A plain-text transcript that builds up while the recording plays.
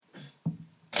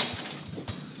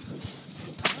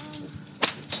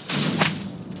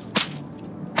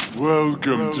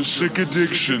Welcome to Sick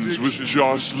Addictions with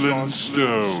Joclyn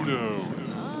Stone.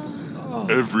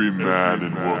 Every man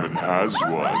and woman has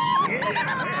one.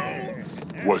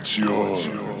 What's yours?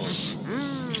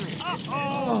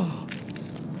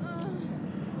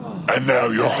 And now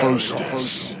your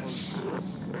hostess,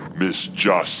 Miss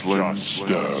Joclyn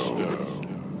Stone.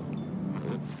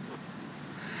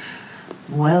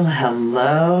 Well,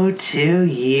 hello to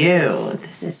you.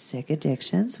 This is Sick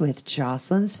Addictions with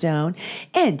Joclyn Stone,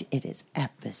 and it is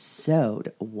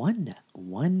episode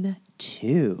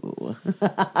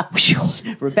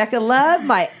 112. Rebecca Love,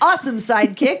 my awesome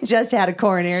sidekick, just had a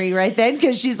coronary right then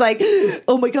because she's like,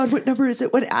 oh my God, what number is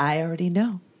it? What? I already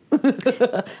know.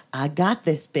 I got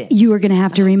this bitch. You were going to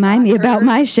have to remind me about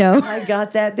my show. I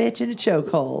got that bitch in a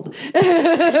chokehold.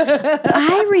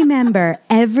 I remember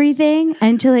everything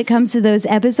until it comes to those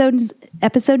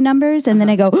episode numbers, and then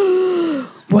I go,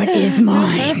 what is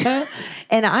mine?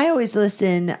 And I always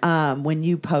listen when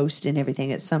you post and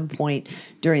everything at some point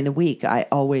during the week. I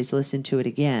always listen to it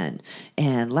again.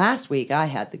 And last week I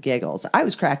had the giggles. I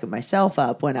was cracking myself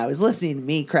up when I was listening to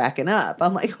me cracking up.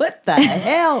 I'm like, what the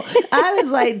hell? I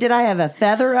was like, did I have a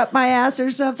feather up my ass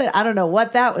or something? I don't know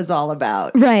what that was all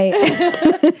about. Right.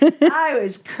 I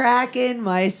was cracking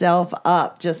myself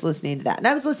up just listening to that. And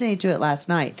I was listening to it last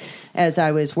night as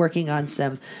I was working on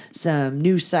some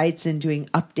new sites and doing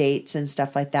updates and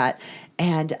stuff like that.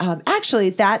 And actually,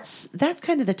 that's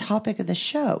kind of the topic of the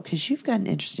show, because you've got an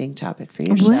interesting topic for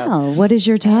your show. Well, what is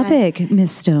your topic,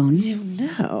 Miss Stone? You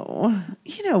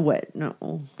know what? No,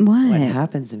 what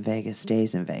happens in Vegas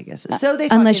stays in Vegas. So they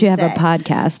unless you have say, a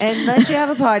podcast, unless you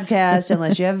have a podcast,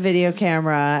 unless you have a video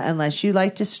camera, unless you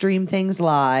like to stream things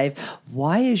live.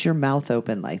 Why is your mouth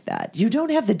open like that? You don't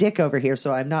have the dick over here,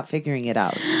 so I'm not figuring it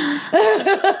out.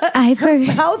 Her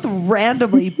mouth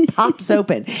randomly pops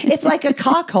open. It's like a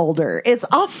cock holder. It's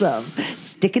awesome.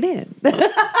 Stick it in.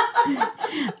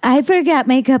 I forgot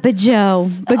my cup of Joe,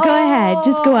 but go ahead.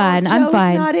 Just go on. Joe's I'm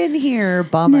fine. Not in here.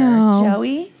 Bummer. No.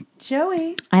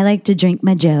 Joey. I like to drink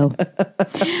my Joe.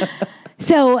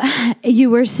 So you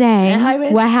were saying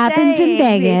what happens in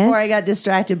Vegas. Before I got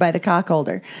distracted by the cock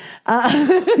holder.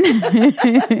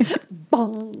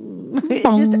 Bong. It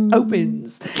just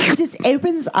opens. It just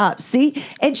opens up. See?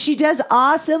 And she does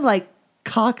awesome, like,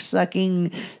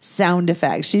 cock-sucking sound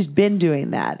effects. She's been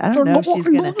doing that. I don't know if she's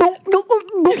going to...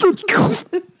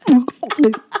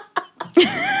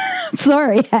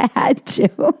 Sorry, I had to.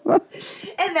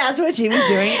 And that's what she was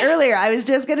doing earlier. I was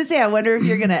just going to say, I wonder if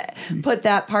you're going to put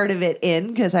that part of it in,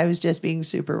 because I was just being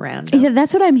super random. Yeah,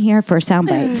 that's what I'm here for, sound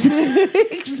bites.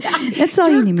 Exactly. That's all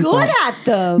you need me for. You're good at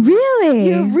them. Really?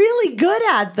 You're really good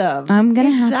at them. I'm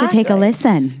going to have to take a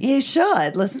listen. You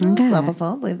should. Listen to this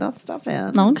episode. Leave that stuff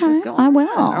in. Okay, I will.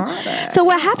 Right. So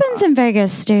what happens in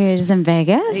Vegas stays in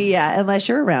Vegas? Yeah, unless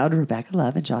you're around Rebecca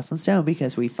Love and Joclyn Stone,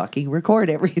 because we fucking record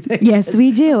everything. Yes,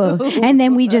 we do. And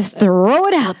then we just throw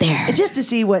it out there. Just to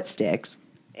see what sticks.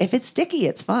 If it's sticky,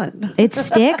 it's fun. It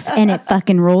sticks and it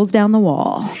fucking rolls down the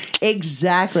wall.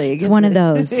 Exactly. It's one of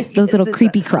those little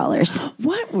creepy crawlers.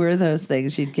 What were those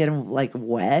things? You'd get them like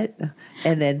wet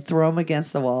and then throw them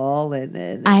against the wall.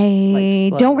 And I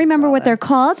like don't remember what they're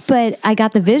called, but I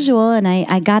got the visual and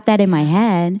I got that in my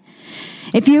head.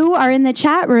 If you are in the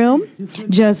chat room,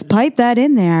 just pipe that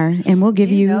in there, and we'll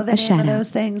give you a shout out. Those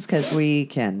things, because we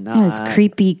cannot. It was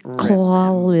creepy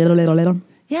claw.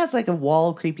 Yeah, it's like a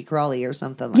wall creepy crawly or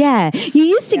something. Yeah, you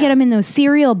used to get them in those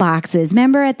cereal boxes.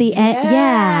 Remember at the end?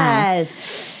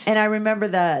 Yes. And I remember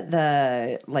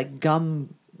the like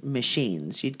gum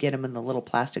machines. You'd get them in the little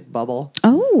plastic bubble.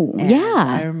 Oh, and yeah.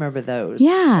 I remember those.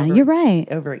 Yeah, you're right.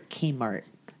 Over at Kmart.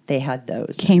 They had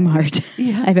those. Kmart.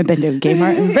 Yeah. I haven't been to a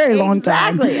Kmart in a very long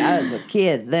time. Exactly. I was a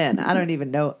kid then. I don't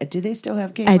even know. Do they still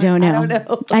have Kmart? I don't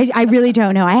know. I really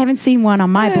don't know. I haven't seen one on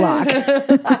my block.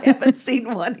 I haven't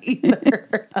seen one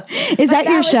either. Is that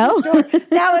your show?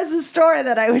 That was the store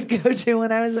that I would go to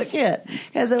when I was a kid,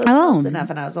 because it was close enough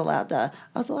and I was allowed to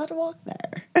walk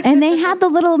there. And they had the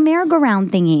little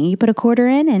merry-go-round thingy. You put a quarter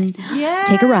in and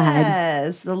take a ride.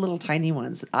 Yes, the little tiny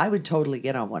ones. I would totally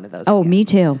get on one of those. Oh, me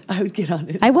too. I would get on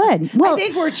it. I would. Well, I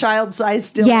think we're child size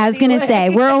still. Yeah, I was going to say,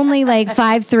 we're only like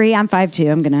 5'3". I'm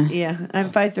 5'2". Yeah, I'm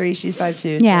 5'3". She's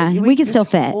 5'2". Yeah, so we could still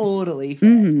fit. Totally fit.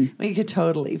 Mm-hmm. We could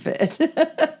totally fit.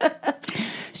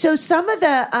 So some of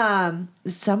the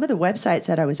websites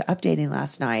that I was updating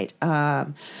last night,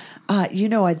 that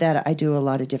I do a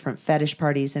lot of different fetish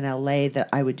parties in LA, that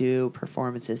I would do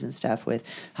performances and stuff with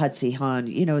Hudsie Han.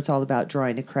 It's all about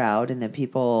drawing a crowd, and then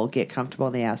people get comfortable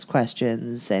and they ask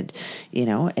questions, and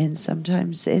and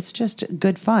sometimes it's just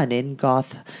good fun in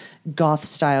goth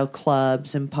style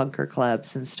clubs and punker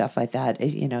clubs and stuff like that.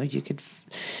 You could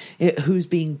who's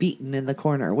being beaten in the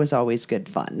corner was always good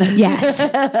fun.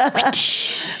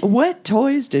 Yes. What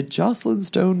toys did Joclyn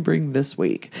Stone bring this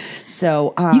week?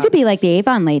 So You could be like the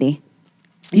Avon lady.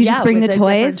 You just bring the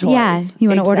toys. Yeah. You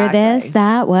want to order this,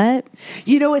 that, what?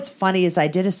 You know what's funny is I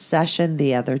did a session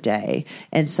the other day,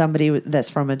 and somebody that's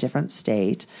from a different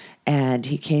state, and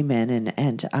he came in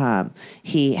and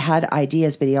he had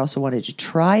ideas, but he also wanted to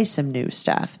try some new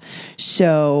stuff.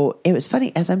 So it was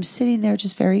funny as I'm sitting there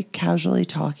just very casually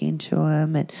talking to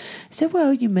him, and I said,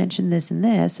 well, you mentioned this and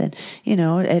this, and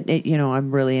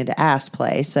I'm really into ass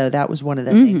play. So that was one of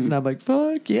the things. And I'm like,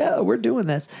 fuck yeah, we're doing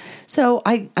this. So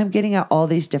I'm getting out all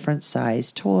these different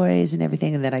size toys and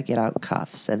everything. And then I get out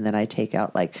cuffs, and then I take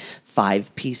out like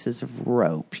 5 pieces of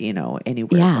rope,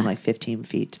 anywhere from like 15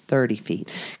 feet to 30 feet.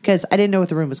 Because I didn't know what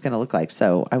the room was going to look like,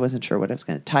 so I wasn't sure what I was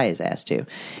going to tie his ass to.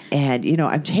 And,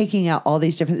 I'm taking out all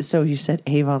these different, so you said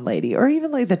Avon lady, or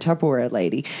even like the Tupperware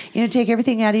lady. Take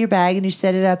everything out of your bag and you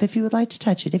set it up. If you would like to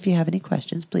touch it, if you have any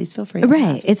questions, please feel free to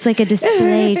ask. It's like a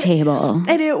display table.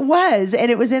 And it was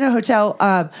in a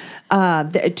hotel,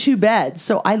 2 beds.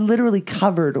 So I literally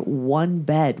covered 1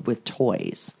 bed with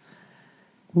toys.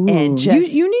 Ooh. And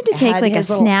just you need to take like a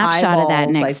snapshot of that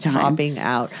next time. Popping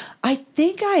out. I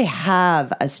think I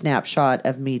have a snapshot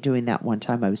of me doing that one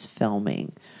time I was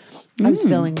filming. I was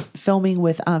filming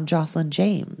with Joclyn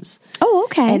James. Oh,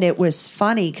 okay. And it was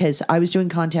funny because I was doing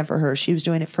content for her. She was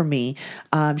doing it for me.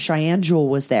 Cheyenne Jewel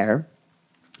was there.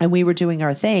 And we were doing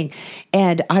our thing.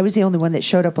 And I was the only one that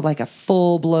showed up with like a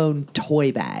full-blown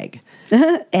toy bag.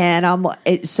 And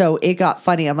so it got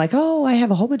funny. I'm like, oh, I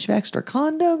have a whole bunch of extra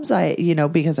condoms.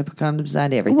 Because I put condoms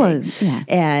on everything. Well, yeah.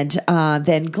 And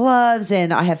then gloves.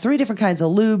 And I have 3 different kinds of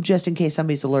lube just in case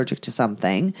somebody's allergic to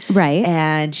something. Right.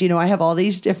 And, I have all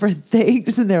these different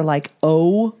things. And they're like,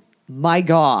 oh, my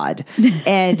God.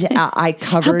 And I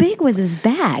covered. How big was his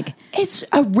bag? It's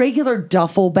a regular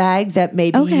duffel bag that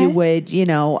maybe you would,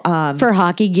 for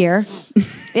hockey gear.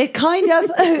 It kind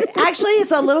of, actually,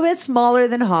 it's a little bit smaller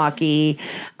than hockey.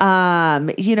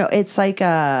 It's like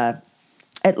a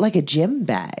gym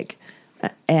bag.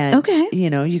 And,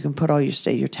 you can put all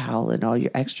your towel and all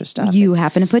your extra stuff. You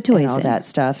happen to put toys and all in. that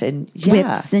stuff. And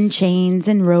whips and chains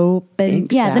and rope and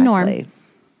the norm.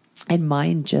 And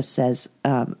mine just says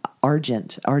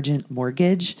Argent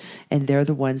Mortgage, and they're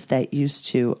the ones that used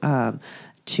to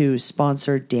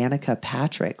sponsor Danica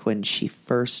Patrick when she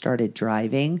first started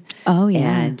driving. Oh,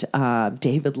 yeah. And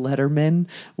David Letterman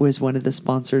was one of the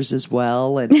sponsors as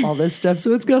well, and all this stuff.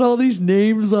 So it's got all these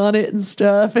names on it and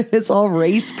stuff, and it's all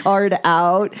race card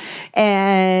out.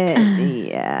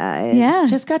 And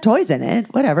it's just got toys in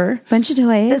it, whatever. Bunch of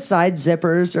toys. The side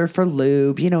zippers are for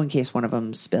lube, in case one of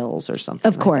them spills or something.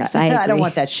 Of course, like I don't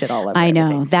want that shit all over I know.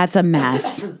 everything. That's a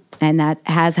mess. And that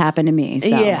has happened to me. So.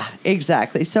 Yeah,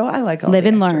 exactly. So I like all live the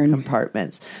and extra learn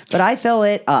compartments, but I fill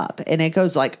it up, and it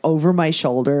goes like over my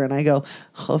shoulder, and I go.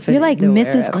 Oh, you're like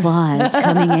Mrs. Claus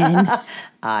coming in.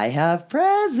 I have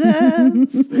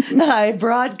presents. I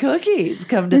brought cookies.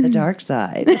 Come to the dark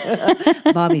side.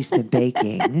 Mommy's been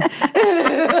baking.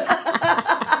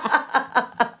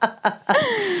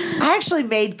 I actually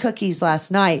made cookies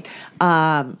last night.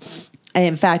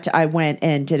 In fact, I went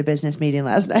and did a business meeting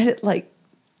last night at like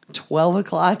 12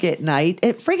 o'clock at night.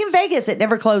 At freaking Vegas, it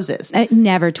never closes.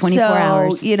 Never, 24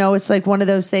 hours. It's like one of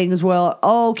those things, well,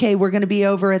 okay, we're going to be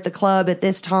over at the club at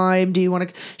this time. Do you want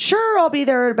to? Sure, I'll be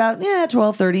there at about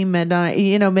 12:30, midnight,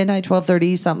 midnight,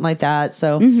 12:30, something like that.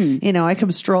 So, I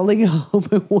come strolling home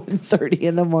at 1:30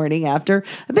 in the morning after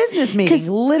a business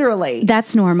meeting, literally.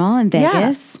 That's normal in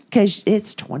Vegas. Because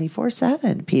it's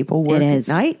 24/7. People work at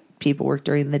night. People work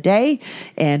during the day,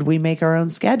 and we make our own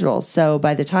schedules. So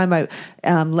by the time I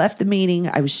left the meeting,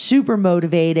 I was super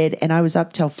motivated, and I was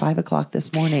up till 5 o'clock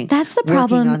this morning. That's the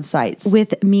problem on sites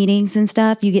with meetings and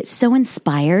stuff. You get so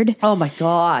inspired. Oh my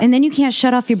God. And then you can't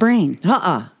shut off your brain.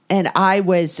 And I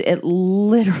was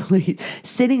literally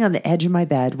sitting on the edge of my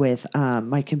bed with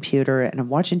my computer, and I'm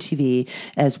watching TV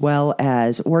as well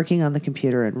as working on the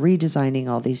computer and redesigning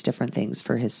all these different things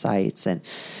for his sites, and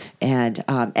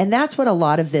that's what a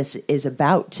lot of this is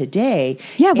about today.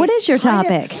 Yeah, what is your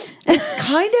topic? It's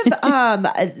kind of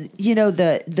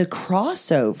the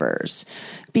crossovers,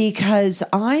 because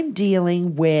I'm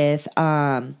dealing with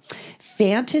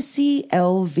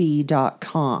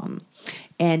FantasyLV.com.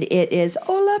 And it is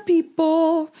hola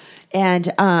people. And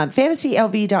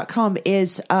FantasyLV.com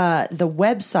is the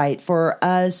website for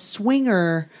a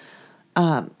swinger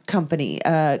company,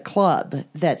 club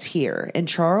that's here, and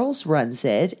Charles runs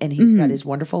it, and he's got his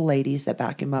wonderful ladies that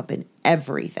back him up in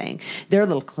everything. They're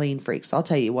little clean freaks. I'll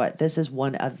tell you what, this is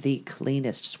one of the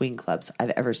cleanest swing clubs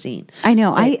I've ever seen. I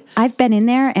know. I've been in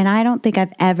there, and I don't think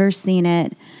I've ever seen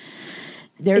it.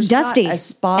 There's dusty not a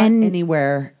spot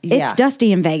anywhere. It's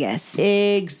dusty in Vegas.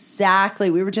 Exactly.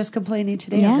 We were just complaining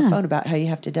today on the phone about how you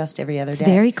have to dust every other day. It's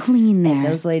very clean there. And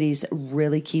those ladies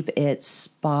really keep it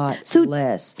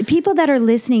spotless. So people that are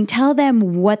listening, tell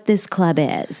them what this club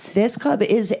is. This club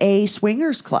is a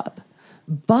swingers club,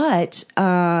 but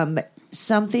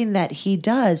something that he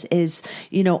does is,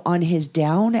 on his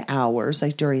down hours,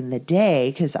 like during the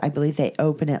day, because I believe they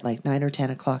open at like 9 or 10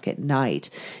 o'clock at night.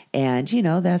 And,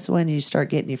 that's when you start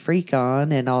getting your freak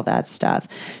on and all that stuff.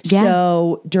 Yeah.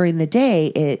 So during the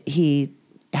day, he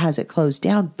has it closed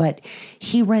down, but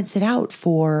he rents it out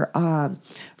for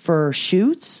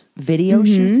shoots, video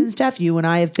shoots and stuff. You and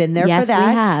I have been there for that. Yes,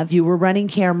 we have. You were running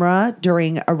camera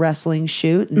during a wrestling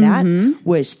shoot, and that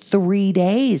was 3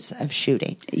 days of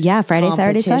shooting. Yeah, Friday,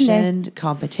 Saturday, Sunday.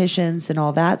 Competitions and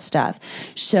all that stuff.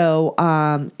 So,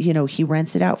 he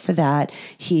rents it out for that.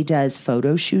 He does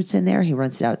photo shoots in there. He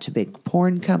rents it out to big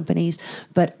porn companies,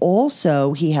 but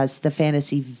also he has the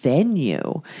fantasy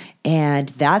venue. And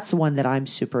that's the one that I'm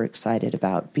super excited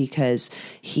about because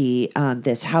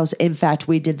this house, in fact,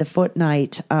 we did the Foot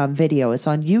Night video. It's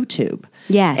on YouTube.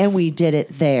 Yes. And we did it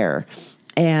there.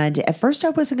 And at first I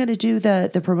wasn't going to do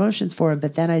the promotions for him,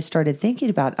 but then I started thinking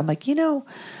about it. I'm like,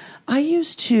 I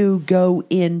used to go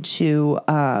into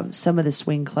some of the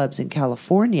swing clubs in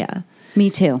California.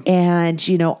 Me too. And,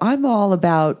 I'm all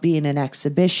about being an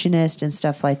exhibitionist and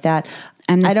stuff like that.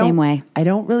 I'm the same way. I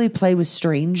don't really play with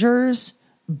strangers,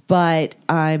 but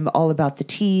I'm all about the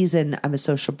tease, and I'm a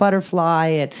social butterfly,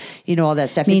 and all that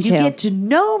stuff. Me if too. you get to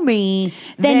know me,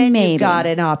 then maybe you've got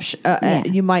an option.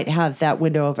 You might have that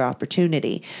window of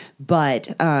opportunity,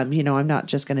 but I'm not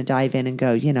just going to dive in and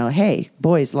go, hey,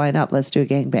 boys, line up, let's do a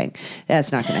gangbang.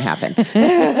 That's not going to happen.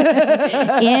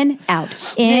 In, out.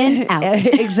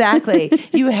 Exactly.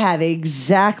 You have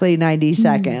exactly 90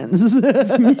 seconds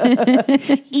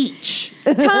each.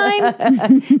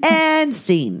 Time and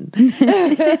scene.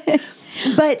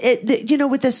 But,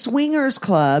 with the swingers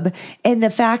club and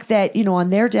the fact that, on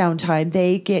their downtime,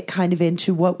 they get kind of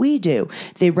into what we do.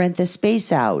 They rent the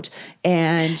space out.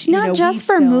 And, not just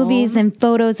for movies and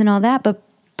photos and all that, but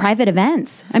private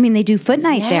events. I mean, they do Foot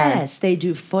Night there. Yes, they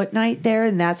do Foot Night there,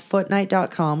 and that's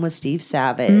footnight.com with Steve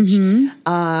Savage.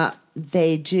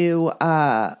 They do,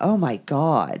 oh my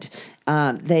God,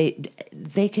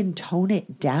 they can tone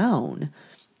it down.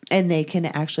 And they can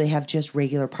actually have just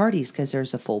regular parties because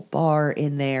there's a full bar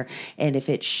in there. And if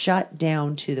it's shut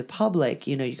down to the public,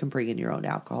 you can bring in your own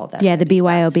alcohol. The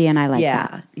BYOB, and I like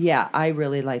that. Yeah, I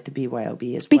really like the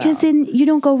BYOB as well. Because then you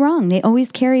don't go wrong. They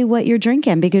always carry what you're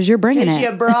drinking because you're bringing it. Because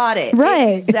you brought it.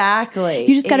 Right. Exactly.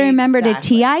 You just got to remember to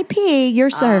TIP your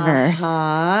server.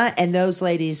 And those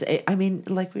ladies, I mean,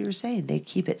 like we were saying, they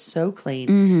keep it so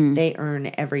clean. They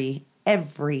earn every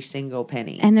single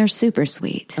penny. And they're super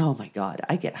sweet. Oh my God.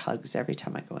 I get hugs every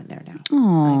time I go in there now.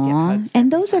 Aww.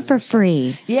 And those are for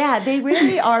free. Yeah, they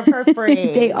really are for free.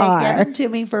 They are. Give them to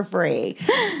me for free.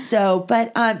 So,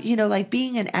 but, like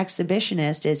being an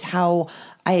exhibitionist is how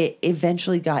I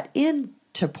eventually got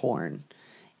into porn.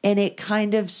 And it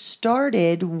kind of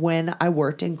started when I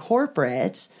worked in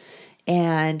corporate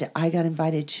and I got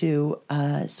invited to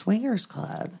a swingers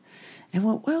club. And I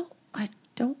went, well, I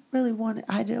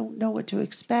don't know what to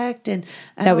expect. And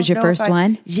that was your first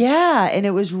one? Yeah. And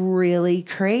it was really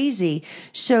crazy.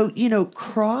 So,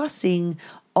 crossing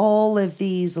all of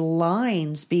these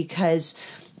lines because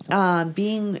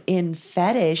being in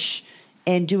Fetish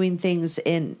and doing things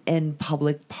in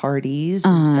public parties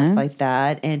and stuff like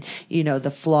that. And,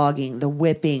 the flogging, the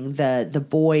whipping, the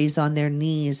boys on their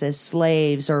knees as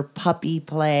slaves or puppy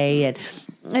play. And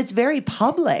it's very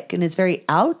public and it's very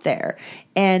out there.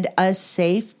 And a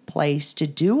safe place to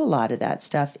do a lot of that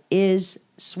stuff is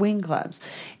swing clubs.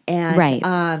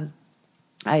 And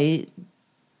I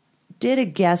did a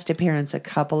guest appearance a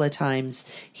couple of times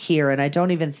here, and I don't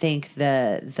even think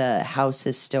the house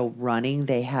is still running.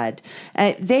 They had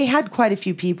quite a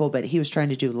few people, but he was trying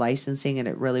to do licensing, and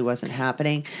it really wasn't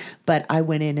happening. But I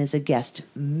went in as a guest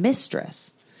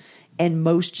mistress. And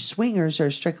most swingers are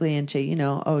strictly into,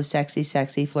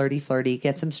 sexy, flirty,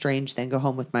 get some strange, then go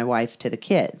home with my wife to the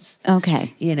kids.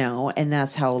 Okay. And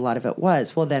that's how a lot of it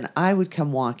was. Well, then I would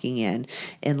come walking in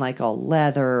like all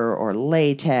leather or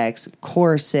latex,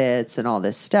 corsets and all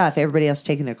this stuff. Everybody else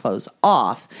taking their clothes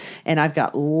off. And I've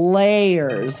got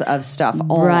layers of stuff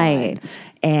on. Right.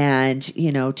 and,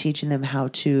 teaching them how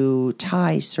to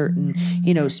tie certain,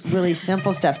 really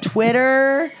simple stuff.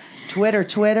 Twitter.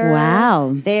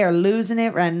 Wow. They are losing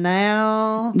it right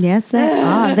now. Yes, they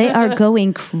are. They are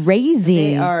going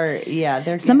crazy. They are,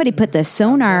 yeah. Somebody put the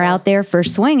sonar out there for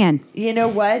swinging. You know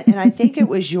what? And I think it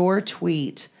was your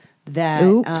tweet that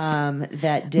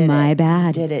that did My it.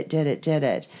 bad. Did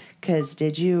it. Because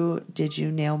did you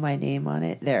nail my name on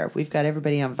it? There, we've got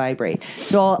everybody on vibrate.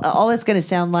 So all it's going to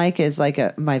sound like is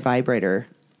like my vibrator,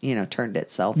 turned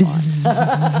itself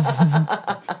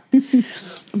on.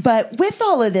 But with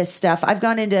all of this stuff, I've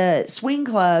gone into swing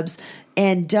clubs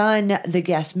and done the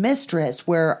guest mistress,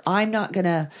 where I'm not going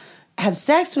to have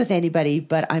sex with anybody,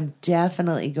 but I'm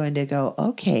definitely going to go,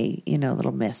 okay,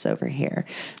 little miss over here.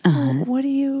 What do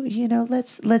you,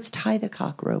 let's tie the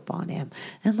cock rope on him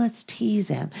and let's tease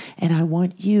him. And I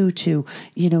want you to,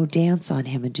 dance on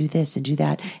him and do this and do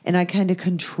that. And I kind of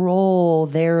control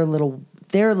their little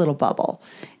bubble.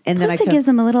 And Plus, then it gives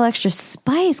them a little extra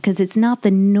spice because it's not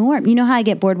the norm. You know how I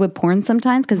get bored with porn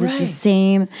sometimes because it's the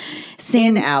same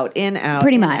in out,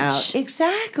 pretty in, much out.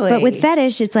 Exactly. But with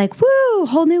fetish, it's like woo,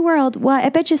 whole new world. Well, I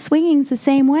bet you swinging's the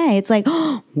same way. It's like,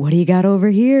 oh, what do you got over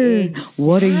here? Exactly.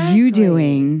 What are you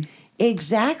doing?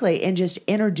 Exactly. And just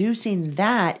introducing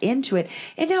that into it.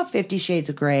 And now 50 Shades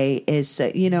of Grey is,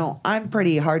 I'm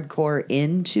pretty hardcore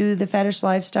into the fetish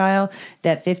lifestyle.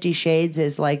 That 50 Shades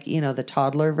is like, the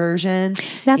toddler version.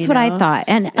 That's what I thought.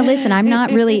 And listen, I'm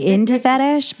not really into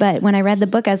fetish, but when I read the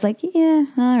book, I was like, yeah,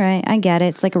 all right, I get it.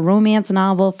 It's like a romance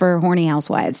novel for horny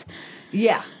housewives.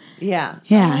 Yeah. Yeah.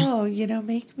 Oh,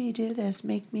 make me do this,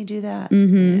 make me do that.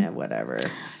 Mm-hmm. Yeah, whatever. Yeah.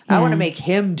 I want to make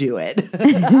him do it.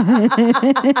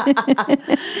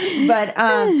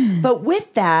 But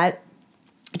with that,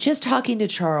 just talking to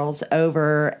Charles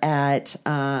over at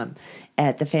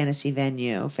the fantasy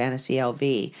venue, Fantasy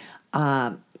LV,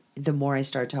 the more I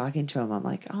start talking to him, I'm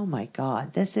like, oh my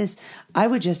God, I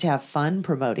would just have fun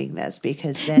promoting this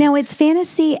because then. Now it's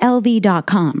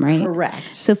fantasylv.com, right?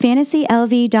 Correct. So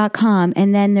fantasylv.com,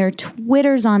 and then their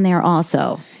Twitter's on there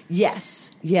also.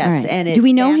 Yes. Right. And it's do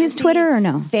we know his Twitter or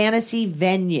no? Fantasy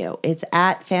Venue. It's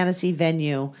at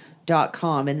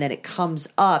fantasyvenue.com, and then it comes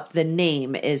up. The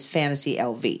name is Fantasy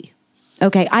LV.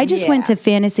 Okay, I just went to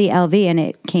Fantasy LV and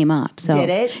it came up. So did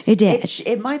it? It did.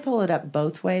 It might pull it up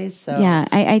both ways. So yeah,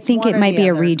 I think it might be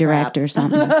a redirect or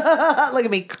something. Look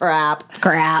at me, crap.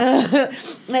 And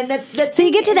so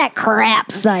you get to that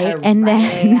crap site, and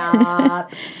then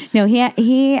no,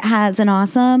 he has an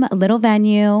awesome little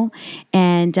venue,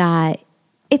 and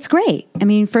it's great. I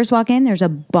mean, first walk in, there's a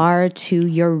bar to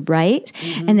your right,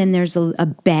 and then there's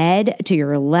a bed to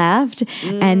your left,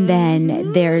 and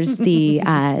then there's the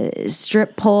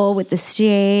strip pole with the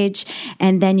stage,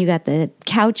 and then you got the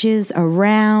couches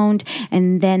around,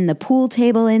 and then the pool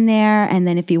table in there, and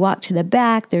then if you walk to the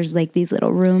back, there's like these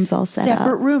little rooms all set up.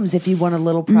 Separate rooms if you want a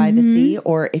little privacy,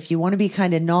 or if you want to be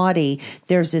kind of naughty.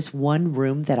 There's this one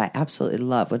room that I absolutely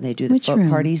love when they do the foot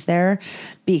parties there,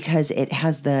 because it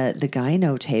has the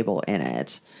gyno table in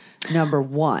it. Number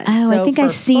one. Oh, so I think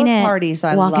I've seen it parties,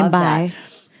 I walking love by.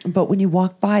 That. But when you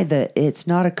walk by, it's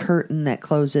not a curtain that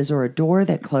closes or a door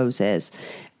that closes,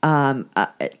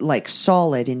 like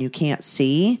solid, and you can't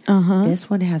see.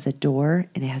 This one has a door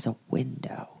and it has a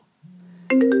window.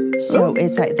 So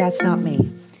it's like, that's not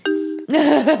me.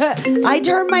 I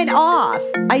turned mine off.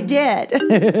 I did.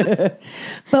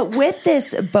 But with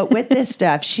this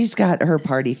stuff, she's got her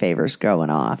party favors going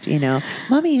off.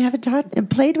 Mommy, you haven't taught and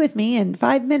played with me in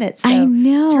 5 minutes. So I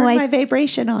know. Turn my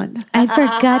vibration on. I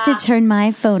forgot to turn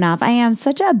my phone off. I am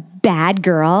such a bad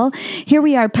girl. Here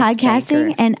we are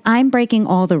podcasting, and I'm breaking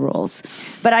all the rules.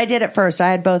 But I did it first.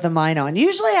 I had both of mine on.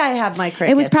 Usually, I have my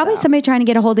crickets. It was probably somebody trying to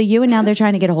get a hold of you, and now they're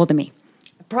trying to get a hold of me.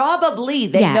 Probably.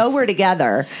 They know we're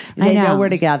together. They know we're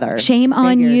together. Shame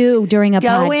on you during a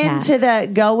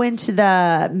podcast. Go into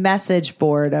the message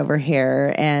board over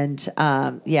here and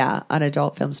on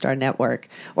Adult Film Star Network.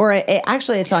 Or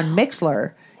actually it's on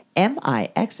Mixlr.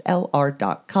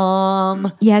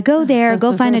 MIXLR.com. Yeah, go there.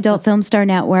 Go find Adult Film Star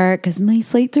Network, because my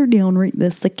sites are down right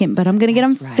this second, but I'm going to get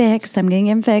them fixed. I'm going to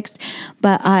get them fixed.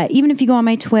 But even if you go on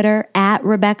my Twitter, at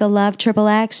Rebecca Love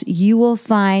XXX, you will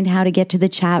find how to get to the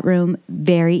chat room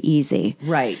very easy.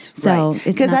 Right. So it's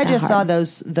because I just hard.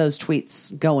 saw those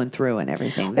tweets going through and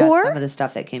everything. That's some of the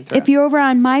stuff that came through. If you're over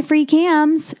on My Free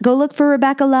Cams, go look for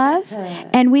Rebecca Love,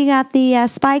 and we got the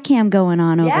spy cam going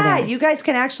on over there. Yeah, you guys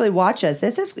can actually watch us.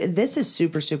 This is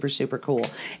super, super, super cool.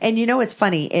 And what's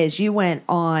funny is you went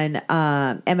on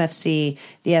MFC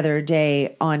the other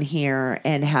day on here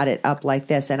and had it up like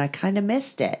this, and I kind of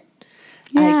missed it.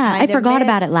 Yeah, I forgot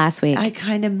about it last week. I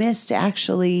kind of missed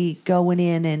actually going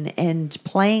in and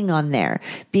playing on there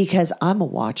because I'm a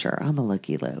watcher. I'm a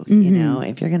looky-loo. You know,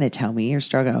 if you're going to tell me you're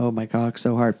struggling, oh my God,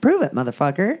 so hard, prove it,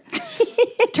 motherfucker.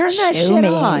 Turn that shit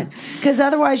on. Because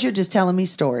otherwise you're just telling me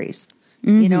stories.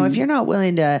 You know, if you're not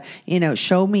willing to,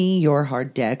 show me your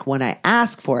hard dick when I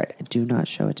ask for it, do not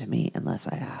show it to me unless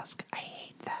I ask. I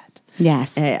hate that.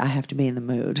 Yes. I have to be in the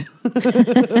mood.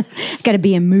 Got to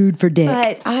be in mood for dick.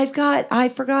 But I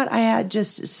forgot I had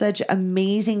just such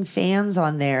amazing fans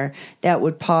on there that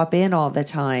would pop in all the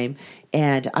time,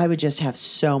 and I would just have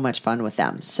so much fun with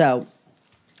them. So,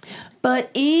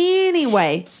 but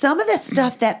anyway, some of the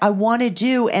stuff that I want to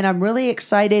do, and I'm really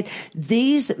excited.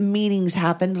 These meetings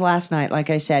happened last night, like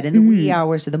I said, in the wee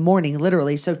hours of the morning,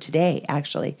 literally. So today,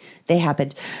 actually, they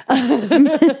happened.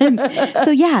 So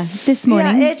yeah, this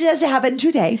morning. Yeah, it just happened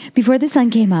today. Before the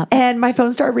sun came up. And my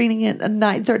phone started ringing at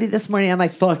 9:30 this morning. I'm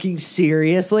like, fucking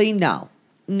seriously? No.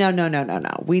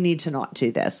 We need to not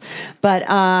do this. But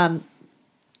I'm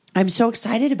so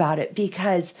excited about it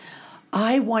because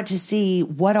I want to see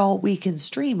what all we can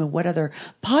stream and what other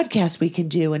podcasts we can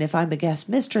do. And if I'm a guest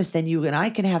mistress, then you and I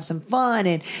can have some fun.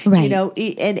 And,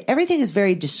 and everything is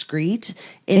very discreet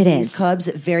in these clubs,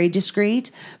 very discreet.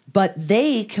 But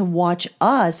they can watch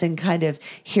us and kind of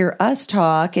hear us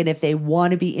talk. And if they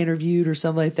want to be interviewed or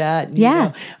something like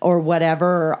that, or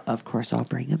whatever, of course, I'll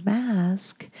bring a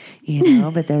mask,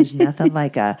 but there's nothing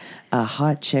like a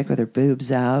hot chick with her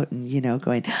boobs out and,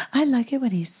 going, I like it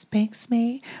when he spanks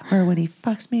me or when he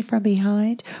fucks me from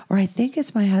behind, or I think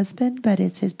it's my husband, but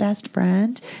it's his best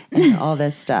friend and all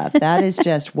this stuff. That is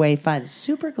just way fun.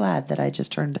 Super glad that I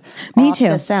just turned off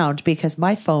the sound because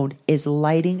my phone is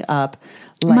lighting up.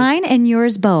 Mine and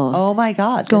yours both. Oh my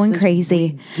God. Going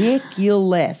crazy.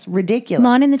 Ridiculous.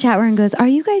 Lon in the chat room goes, are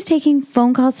you guys taking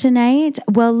phone calls tonight?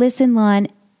 Well, listen, Lon,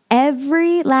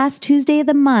 every last Tuesday of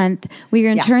the month, we're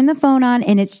going to turn the phone on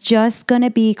and it's just going to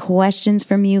be questions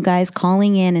from you guys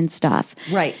calling in and stuff.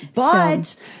 Right.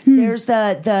 But there's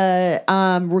the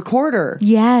recorder.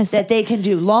 Yes. That they can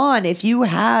do. Lon, if you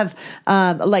have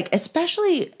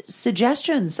especially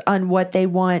suggestions on what they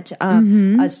want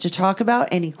us to talk about,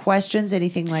 any questions,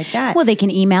 anything like that. Well, they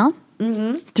can email.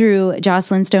 Through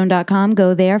JoclynStone.com.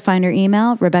 Go there, find her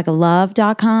email,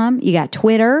 RebeccaLove.com. You got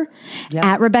Twitter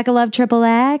at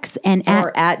RebeccaLove and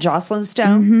at Joclyn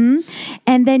Stone.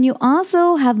 And then you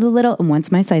also have the little,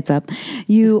 once my site's up,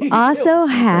 you also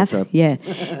have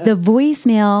the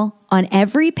voicemail on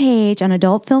every page on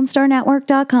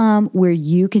AdultFilmStarNetwork.com where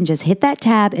you can just hit that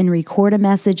tab and record a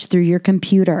message through your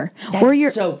computer.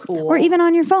 That's so cool. Or even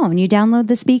on your phone. You download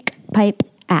the Speak Pipe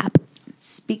app.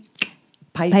 Speak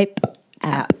Pipe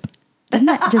app. Isn't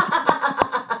that just...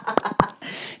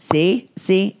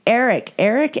 See, Eric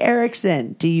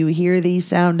Erickson. Do you hear these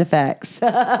sound effects? Oh,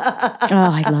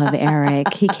 I love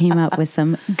Eric. He came up with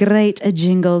some great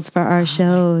jingles for our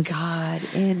shows. My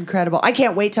God, incredible! I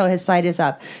can't wait till his site is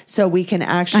up so we can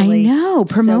actually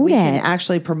can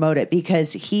actually promote it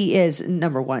because he is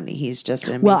number one. He's just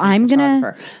an amazing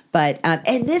photographer. But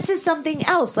and this is something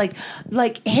else like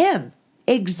him,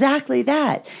 exactly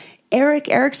that. Eric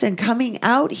Erickson coming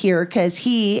out here because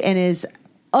he and his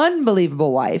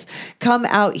unbelievable wife come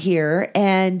out here,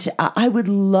 and I would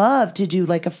love to do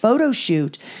like a photo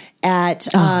shoot at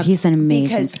he's an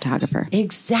amazing photographer.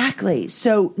 Exactly.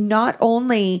 So not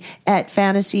only at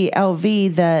Fantasy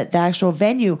LV, the actual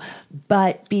venue,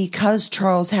 but because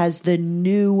Charles has the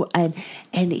new and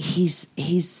he's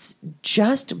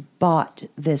just bought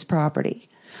this property.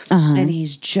 And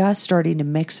he's just starting to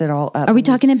mix it all up. Are we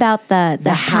talking about the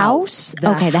house?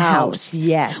 The house.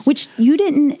 Yes. Which you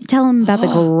didn't tell him about the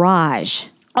garage.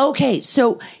 Okay,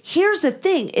 so here's the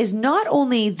thing, is not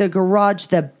only the garage,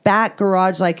 the back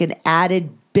garage, like an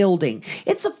added building.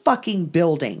 It's a fucking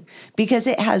building because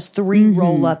it has 3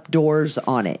 roll-up doors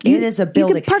on it. It is a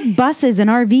building. You can park buses and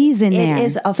RVs in there.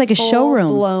 It's like a showroom.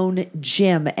 Full-blown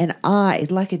gym. And I,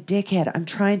 like a dickhead, I'm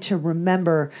trying to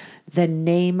remember the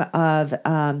name of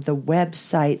the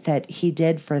website that he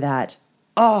did for that.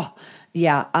 Oh,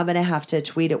 yeah, I'm going to have to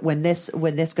tweet it when this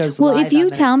goes live. Well, if you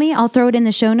tell me, I'll throw it in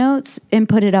the show notes and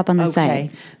put it up on the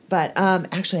site. But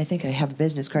actually, I think I have a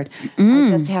business card. I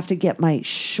just have to get my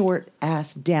short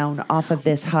ass down off of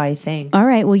this high thing. All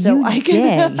right, well, so you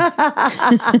did.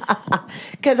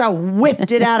 Because I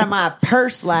whipped it out of my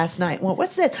purse last night. Well,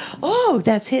 what's this? Oh,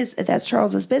 that's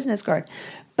Charles's business card.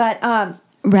 But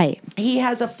right, he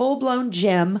has a full blown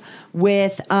gym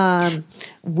with a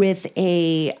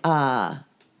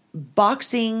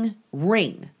boxing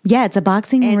ring. Yeah, it's a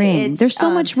boxing ring. There's so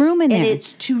much room in there. And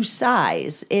it's to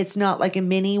size. It's not like a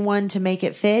mini one to make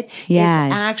it fit. Yeah.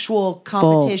 It's actual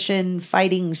competition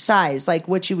fighting size, like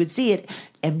what you would see at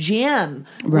MGM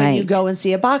when you go and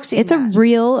see a boxing match. It's a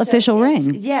real official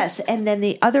ring. Yes. And then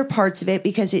the other parts of it,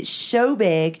 because it's so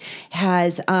big,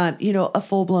 has, a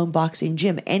full-blown boxing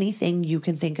gym. Anything you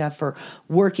can think of for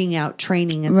working out,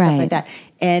 training, and stuff like that.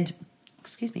 And,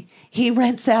 excuse me, he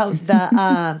rents out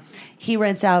the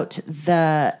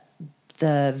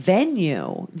the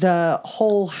venue, the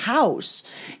whole house,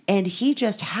 and he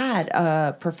just had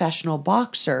a professional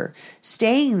boxer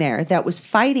staying there that was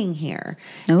fighting here.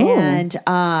 Ooh.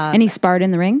 And he sparred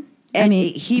in the ring? And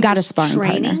he got was a sparring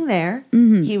training partner. there.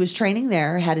 Mm-hmm. He was training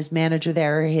there, had his manager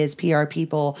there, his PR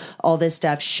people, all this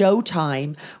stuff.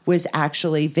 Showtime was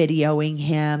actually videoing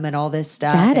him and all this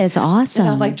stuff. That is awesome.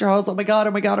 And I'm like, Charles, oh my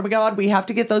God. We have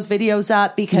to get those videos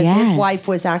up because his wife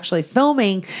was actually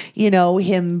filming,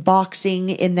 him boxing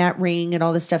in that ring and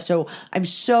all this stuff. So I'm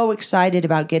so excited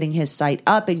about getting his site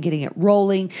up and getting it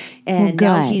rolling. And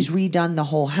now he's redone the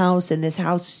whole house. And this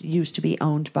house used to be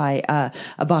owned by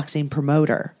a boxing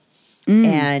promoter.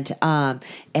 And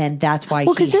that's why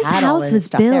because this house was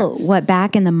built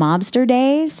back in the mobster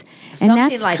days, and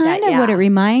that's like kind of what it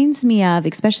reminds me of,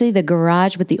 especially the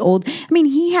garage with the old.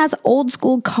 He has old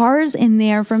school cars in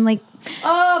there from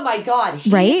oh my God,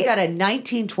 he's got a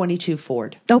 1922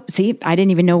 Ford. Oh, see, I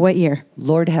didn't even know what year.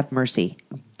 Lord have mercy,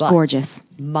 but gorgeous.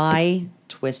 My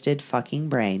twisted fucking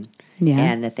brain. Yeah.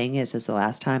 And the thing is the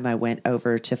last time I went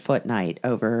over to Foot Night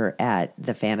over at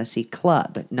the Fantasy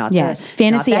Club,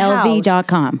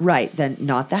 FantasyLV.com. Right.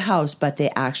 Not the house, but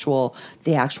the actual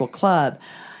club.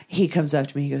 He comes up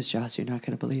to me, he goes, Joss, you're not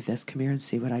going to believe this. Come here and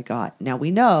see what I got. Now we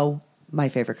know my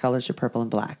favorite colors are purple and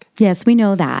black. Yes, we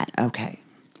know that. Okay.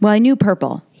 Well, I knew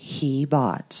purple. He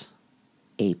bought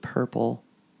a purple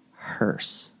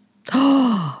hearse.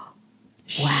 Wow.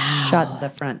 Shut the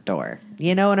front door.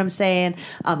 You know what I'm saying?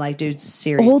 I'm like, dude,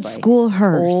 seriously. Old school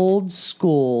hearse. Old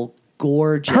school,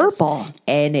 gorgeous. Purple.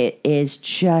 And it is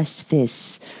just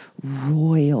this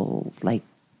royal,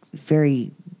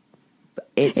 very...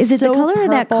 Is it the color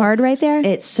of that card right there?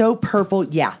 It's so purple.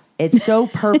 Yeah. It's so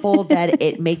purple that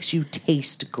it makes you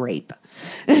taste grape.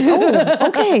 Oh,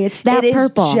 okay. It's that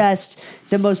purple. It is just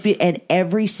the most beautiful. And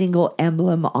every single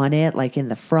emblem on it, like in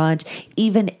the front,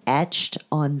 even etched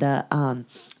on the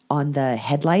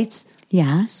headlights.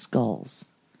 Yeah. Skulls.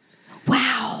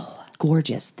 Wow.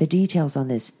 Gorgeous. The details on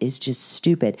this is just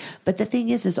stupid. But the thing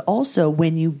is also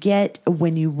when you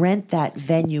rent that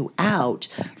venue out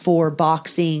for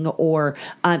boxing or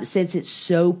since it's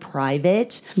so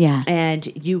private, and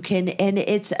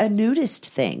it's a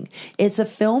nudist thing. It's a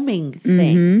filming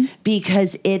thing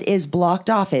because it is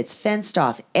blocked off. It's fenced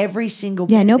off. Every single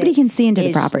bit nobody can see into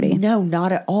the property. No,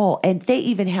 not at all. And they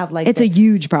even have it's a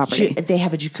huge property. They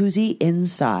have a jacuzzi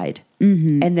inside.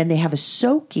 Mm-hmm. And then they have a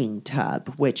soaking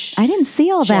tub, which I didn't see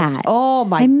all that. Oh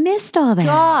my! I missed all that.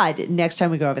 God, next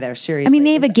time we go over there, seriously.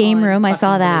 They have a game room. I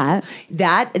saw that.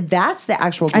 That's the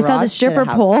actual garage. I saw the stripper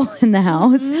pole in the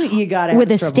house. You got it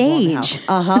with a stage.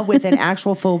 With an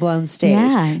actual full blown stage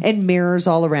and mirrors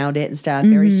all around it and stuff.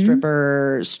 Very strip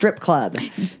club.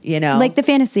 Like the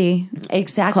fantasy.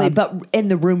 Exactly. Club. But in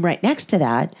the room right next to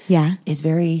that, is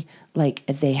very.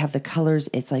 They have the colors,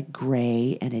 it's like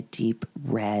gray and a deep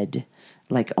red,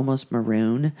 like almost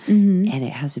maroon. Mm-hmm. And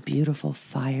it has a beautiful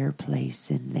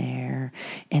fireplace in there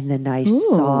and the nice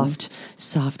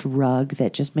soft rug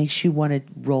that just makes you want to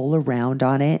roll around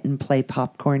on it and play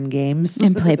popcorn games. I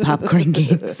ain't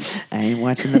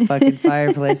watching the fucking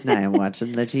fireplace and I am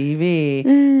watching the TV.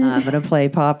 I'm going to play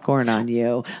popcorn on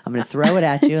you. I'm going to throw it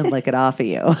at you and lick it off of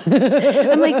you.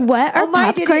 I'm like, what are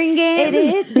popcorn games?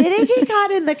 Did it get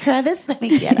caught in the crevice? Let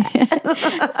me get it.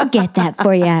 I'll get that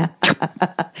for you.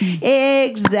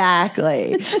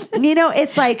 Exactly.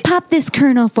 It's like... Pop this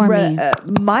kernel for me.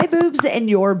 My boobs and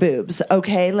your boobs.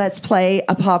 Okay, let's play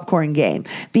a popcorn game.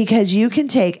 Because you can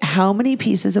take... How many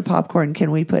pieces of popcorn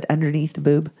can we put underneath the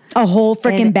boob? A whole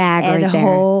freaking bag right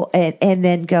there. And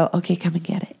then go, okay, come and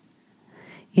get it.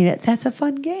 That's a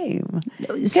fun game.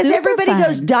 Because everybody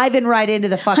goes diving right into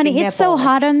the fucking Honey, it's so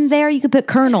hot in there, you could put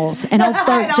kernels and I'll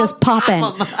start just popping.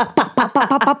 Pop, pop, pop,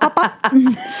 pop, pop, pop.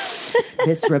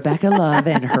 It's Rebecca Love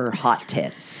and her hot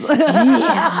tits. But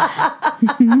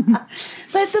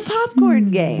the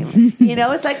popcorn game,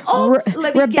 it's like,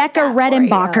 let me Rebecca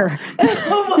Redenbacher.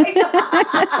 Oh my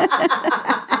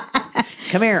God.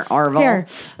 Come here, Arvel. Here.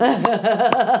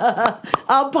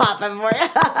 I'll pop him for you.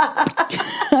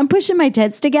 I'm pushing my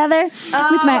tits together with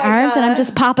my arms and I'm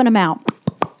just popping them out.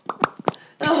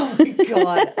 Oh my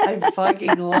God. I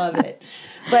fucking love it.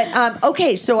 But,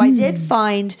 okay. So I did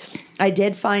find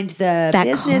the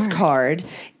business card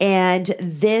and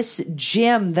this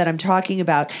gym that I'm talking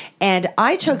about. And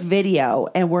I took video,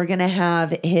 and we're going to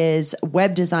have his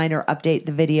web designer update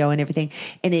the video and everything.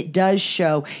 And it does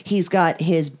show he's got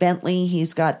his Bentley.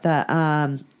 He's got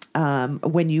the,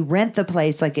 when you rent the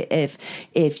place, like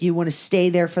if you want to stay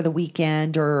there for the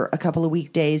weekend or a couple of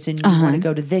weekdays and you want to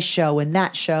go to this show and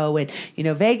that show, and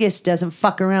Vegas doesn't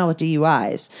fuck around with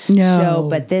DUIs. No. So,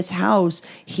 but this house,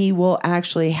 he will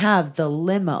actually have the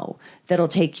limo that'll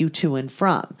take you to and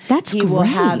from. That's he great. will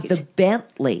have the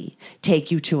Bentley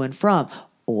take you to and from,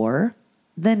 or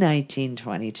the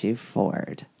 1922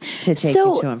 Ford to take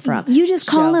you to and from. You just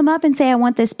call him up and say, I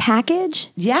want this package?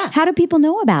 Yeah. How do people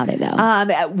know about it, though?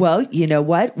 Well, you know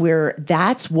what?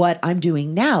 That's what I'm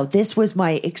doing now. This was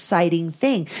my exciting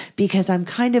thing because I'm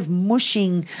kind of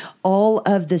mushing all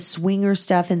of the swinger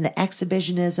stuff and the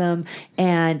exhibitionism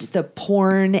and the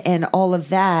porn and all of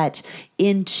that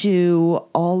into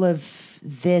all of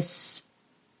this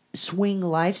swing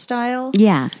lifestyle.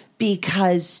 Yeah.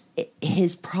 Because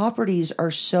his properties are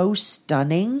so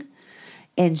stunning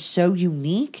and so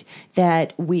unique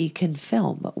that we can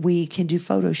film, we can do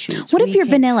photo shoots. What if you're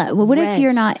vanilla? What if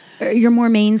you're not, you're more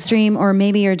mainstream, or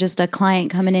maybe you're just a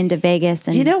client coming into Vegas?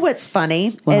 And you know what's funny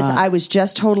is I was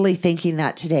just totally thinking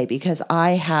that today because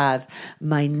I have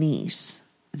my niece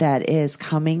that is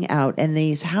coming out, and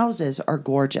these houses are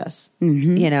gorgeous,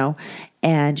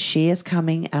 and she is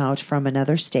coming out from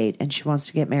another state and she wants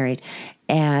to get married.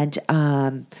 And,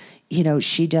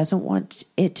 she doesn't want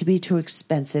it to be too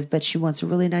expensive, but she wants a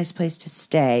really nice place to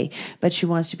stay, but she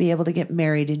wants to be able to get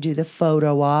married and do the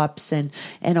photo ops and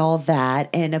all that,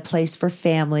 and a place for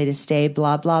family to stay,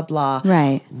 blah, blah, blah.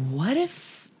 Right. What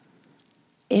if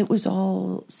it was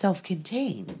all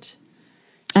self-contained?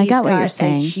 I got what you're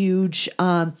saying.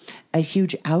 A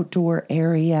huge outdoor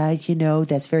area,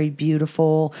 that's very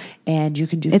beautiful, and you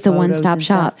can do. It's a one-stop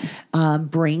shop.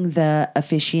 Bring the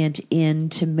officiant in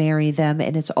to marry them,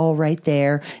 and it's all right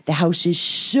there. The house is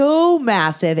so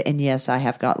massive, and yes, I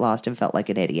have got lost and felt like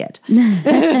an idiot.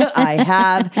 I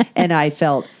have, and I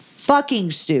felt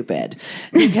fucking stupid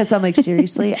because I'm like,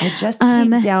 seriously, I just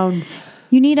came down.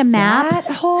 You need a map? That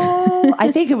hall?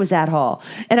 I think it was that hall.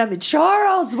 And I'm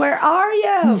Charles, where are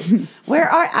you?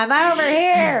 I'm over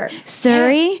here.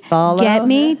 Surrey, get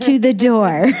me to the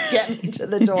door. Get me to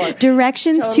the door.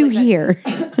 Directions to here.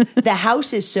 The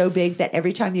house is so big that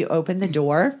every time you open the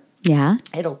door,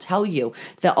 it'll tell you.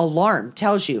 The alarm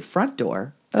tells you front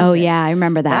door. Open. Oh, yeah, I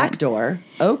remember that. Back door,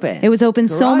 open. It was open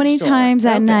so many times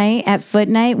at night, at foot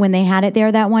night, when they had it there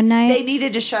that one night. They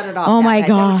needed to shut it off. Oh, my gosh.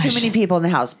 gosh. There were too many people in the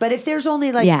house. But if there's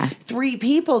only 3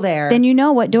 people there, then you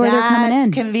know what door they're coming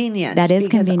in. That's convenient. That is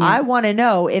because convenient. I want to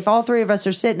know if all 3 of us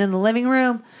are sitting in the living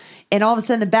room and all of a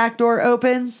sudden the back door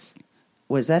opens,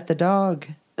 was that the dog?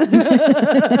 Who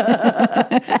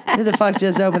the fuck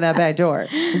just opened that back door?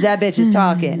 Because that bitch is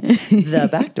talking. The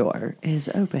back door is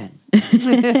open.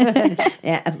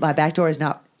 My back door is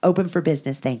not open for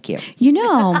business. Thank you.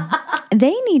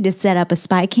 They need to set up a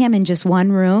spy cam in just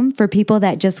one room for people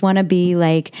that just want to be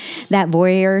like that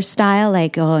voyeur style.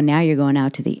 Like, oh, now you're going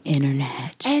out to the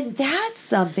internet. And that's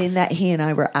something that he and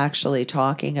I were actually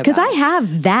talking about. Because I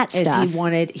have that stuff.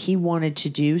 He wanted to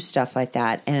do stuff like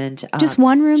that. And just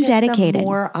one room just dedicated. The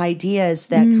more ideas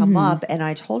that come up. And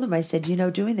I told him, I said,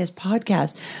 doing this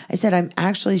podcast, I said, I'm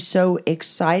actually so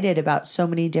excited about so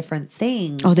many different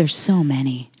things. Oh, there's so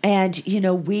many. And,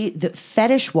 the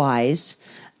fetish wise,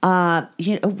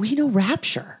 we know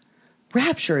Rapture.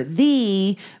 Rapture,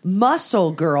 the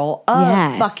muscle girl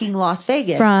of fucking Las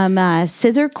Vegas. From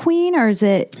Scissor Queen, or is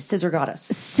it? Scissor Goddess.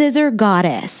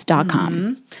 ScissorGoddess.com.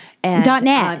 Mm-hmm. And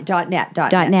 .net. .net.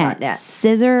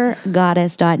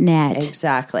 ScissorGoddess.net.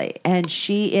 Exactly. And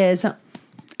she is...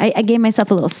 I gave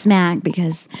myself a little smack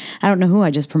because I don't know who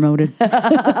I just promoted. Fuck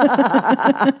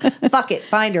it.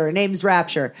 Find her. Her name's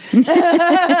Rapture. There's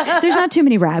not too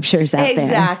many Raptures out there.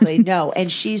 Exactly. No.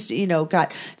 And she's,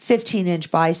 got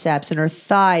 15-inch biceps and her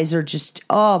thighs are just,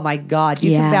 oh my God.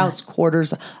 You can bounce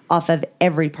quarters off of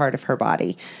every part of her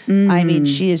body. I mean,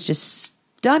 she is just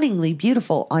stunningly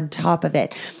beautiful on top of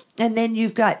it. And then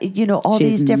you've got, all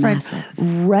these different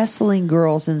wrestling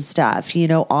girls and stuff.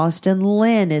 Austin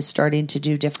Lynn is starting to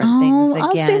do different things again.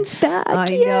 Austin's back. I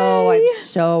know. I'm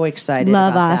so excited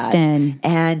Love about Austin.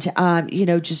 That.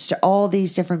 And, just all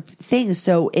these different things.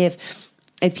 So if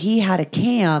he had a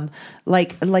cam,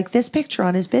 like this picture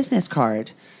on his business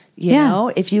card, You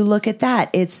know, if you look at that,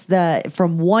 it's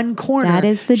from one corner that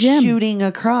is the gym shooting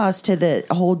across to the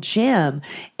whole gym.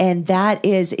 And that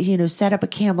is, set up a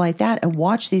cam like that and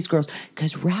watch these girls,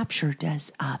 because Rapture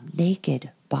does naked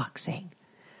boxing.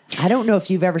 I don't know if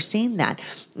you've ever seen that,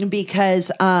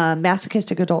 because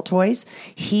Masochistic Adult Toys,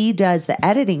 he does the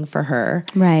editing for her.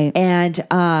 Right. And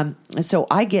so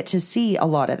I get to see a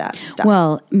lot of that stuff.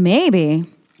 Well, maybe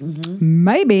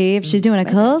if she's doing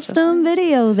a custom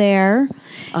video there,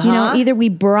 either we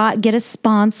get a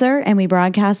sponsor and we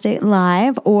broadcast it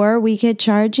live, or we could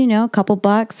charge, a couple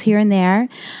bucks here and there.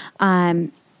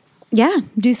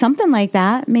 Do something like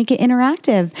that. Make it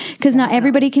interactive, because not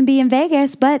everybody can be in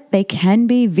Vegas, but they can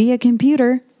be via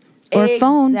computer or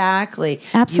phone. Exactly.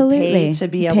 Absolutely. You pay to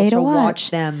be able to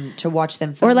watch them.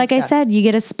 Or like I said, you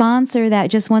get a sponsor that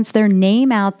just wants their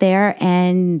name out there,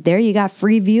 and there you got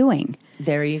free viewing.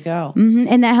 There you go. Mm-hmm.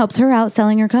 And that helps her out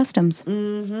selling her customs.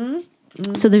 Mm-hmm.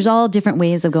 Mm-hmm. So there's all different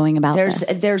ways of going about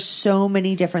this. There's so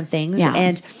many different things. Yeah.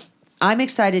 And I'm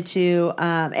excited to,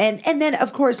 and then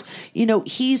of course,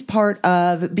 he's part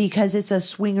of, because it's a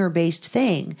swinger based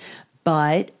thing,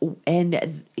 and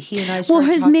he and I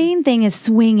started his main thing is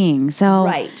swinging. So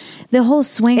right. The whole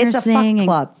swingers it's a thing fuck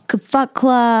club. And fuck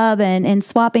club and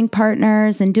swapping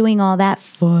partners and doing all that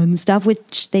fun stuff,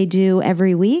 which they do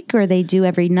every week, or they do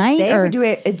every night. They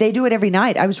do it every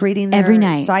night. I was reading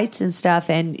their sites and stuff,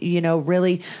 and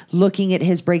really looking at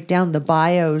his breakdown, the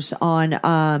bios on.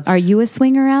 Are you a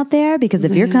swinger out there? Because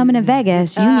if you're coming to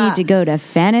Vegas, you need to go to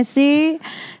Fantasy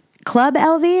Club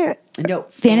LV. No,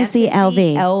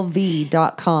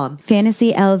 FantasyLV.com.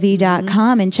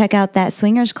 FantasyLV.com, and check out that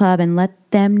swingers club and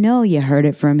let them know you heard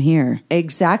it from here.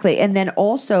 Exactly. And then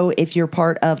also, if you're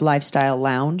part of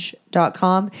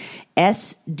LifestyleLounge.com,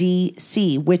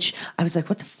 SDC, which I was like,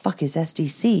 what the fuck is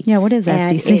SDC? Yeah, what is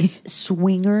SDC? It's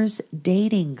Swingers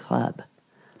Dating Club.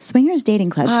 Swingers Dating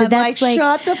Club. So that's like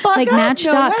shut the fuck like up.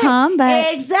 Match.com,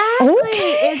 but exactly.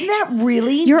 Okay. Isn't that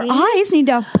really your neat? Eyes need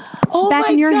to back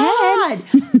in your head.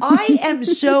 I'm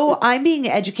being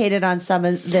educated on some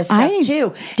of this stuff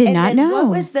too. Did not know. What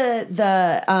was the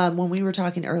when we were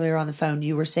talking earlier on the phone,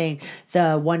 you were saying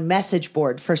the one message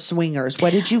board for swingers.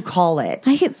 What did you call it?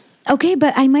 Okay,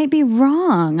 but I might be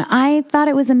wrong. I thought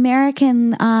it was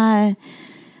American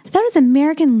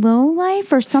Low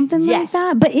Life or something like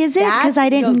that. But is it? Because I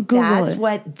didn't Google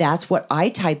it. That's what I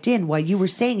typed in while you were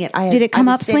saying it. Did it come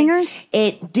up swingers?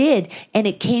 It did, and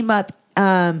it came up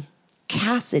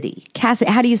Cassidy. Cassidy.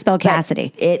 How do you spell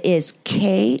Cassidy? It is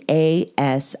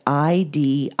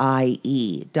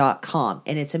KASIDIE.com,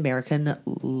 and it's American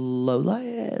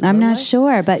Lola. I'm not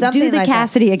sure, but something do the like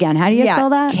Cassidy that. Again. How do you spell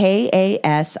that?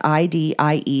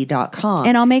 KASIDIE.com.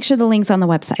 And I'll make sure the link's on the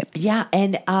website. Yeah,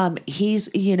 and he's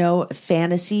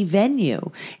fantasy venue,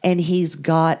 and he's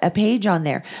got a page on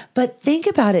there. But think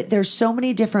about it. There's so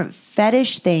many different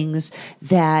fetish things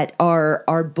that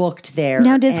are booked there.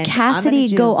 Now, does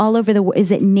Cassidy go all over the?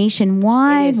 Is it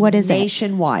nationwide? What is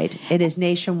nationwide. It is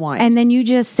nationwide. And then you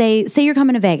just say you're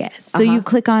coming to Vegas. So you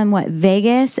click on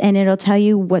Vegas, and it'll tell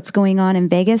you what's going on in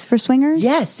Vegas for swingers?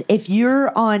 Yes. If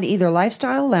you're on either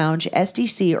Lifestyle Lounge,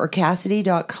 SDC, or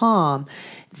Cassidy.com,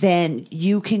 then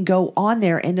you can go on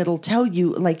there and it'll tell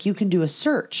you, like, you can do a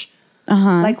search.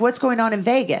 Like, what's going on in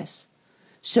Vegas?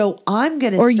 So I'm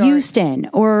going to Or Houston,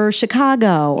 or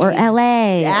Chicago, or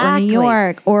LA, or New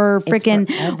York, or freaking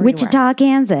Wichita,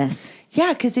 Kansas.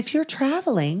 Yeah, because if you're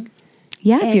traveling,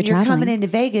 if you're coming into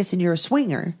Vegas and you're a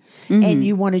swinger, and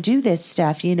you want to do this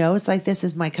stuff, it's like, this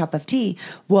is my cup of tea.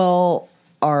 Well,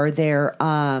 are there?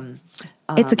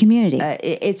 It's a community.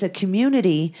 It's a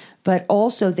community, but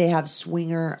also they have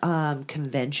swinger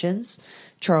conventions.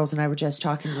 Charles and I were just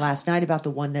talking last night about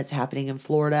the one that's happening in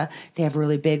Florida. They have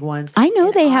really big ones. I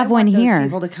know they have one here.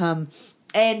 People to come.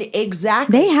 And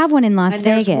exactly. They have one in Las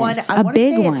Vegas. A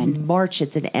big one. It's March.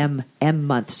 It's an M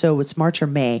month. So it's March or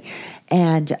May.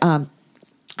 And I'm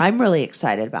really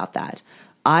excited about that.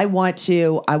 I want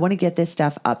to get this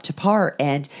stuff up to par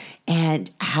and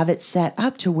have it set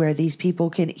up to where these people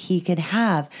he can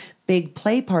have big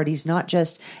play parties, not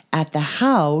just at the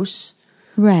house,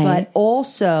 right, but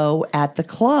also at the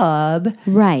club,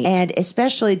 right. And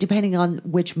especially depending on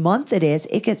which month it is,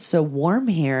 it gets so warm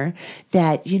here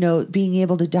that being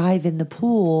able to dive in the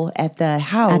pool at the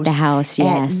house, yes,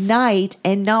 at night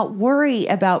and not worry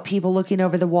about people looking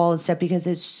over the wall and stuff because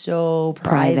it's so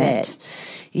private.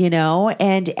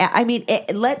 And I mean,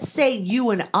 let's say you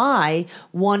and I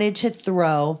wanted to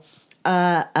throw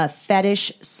a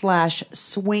fetish /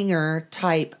 swinger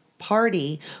type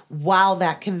party while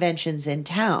that convention's in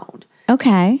town.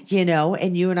 Okay. You know,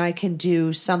 and you and I can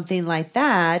do something like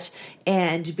that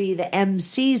and be the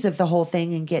MCs of the whole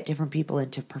thing and get different people in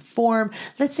to perform.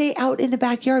 Let's say out in the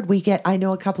backyard, I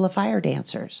know a couple of fire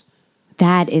dancers.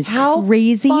 That is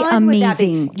crazy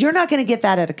amazing. You're not going to get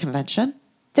that at a convention.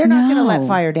 They're not going to let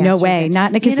fire dancers No way. in.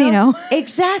 Not in a casino.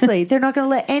 Exactly. They're not going to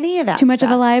let any of that Too much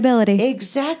of a liability.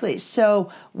 Exactly.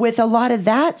 So with a lot of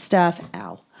that stuff,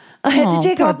 I had to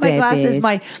take off my glasses.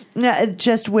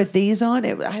 Just with these on,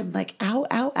 I'm like, ow,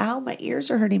 ow, ow. My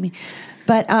ears are hurting me.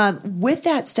 But with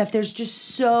that stuff, there's just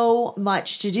so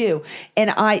much to do,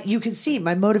 and you can see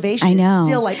my motivation is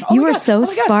still like, you are so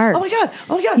sparked. Oh my god,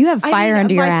 you have fire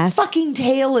under your ass. My fucking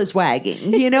tail is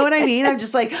wagging. You know what I mean? I'm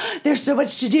just like, there's so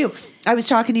much to do. I was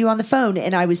talking to you on the phone,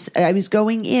 and I was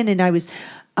going in, and I was.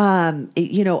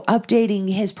 Updating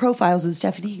his profiles and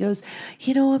stuff. And he goes,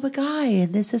 I'm a guy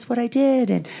and this is what I did.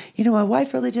 And, my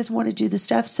wife really doesn't want to do the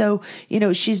stuff. So,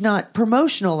 she's not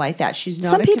promotional like that. She's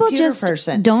not Some a people computer just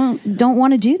person. don't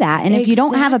want to do that. And if you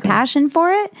don't have a passion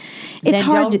for it, it's then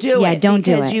hard don't do it. Don't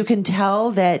do it. Because you can tell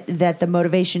that the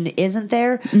motivation isn't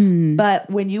there. But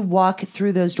when you walk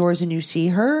through those doors and you see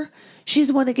her, she's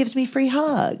the one that gives me free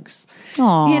hugs.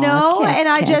 Aww,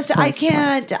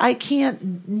 I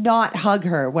can't not hug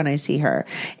her when I see her.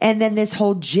 And then this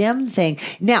whole gym thing.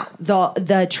 Now,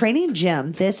 the training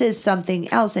gym, this is something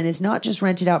else, and it's not just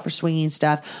rented out for swinging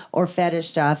stuff or fetish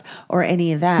stuff or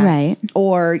any of that. Right.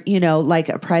 Or, like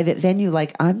a private venue.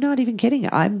 Like, I'm not even kidding.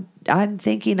 I'm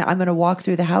thinking I'm going to walk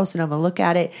through the house and I'm going to look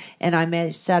at it and I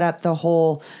may set up the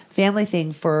whole family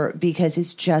thing because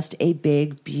it's just a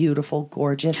big, beautiful,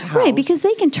 gorgeous house. Right, because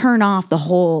they can turn off the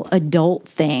whole adult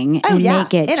thing and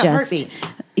make it just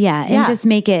and just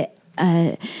make it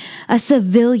a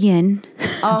civilian.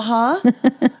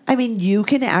 I mean, you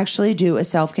can actually do a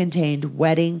self-contained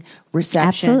wedding,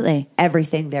 reception, absolutely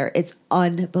everything there. It's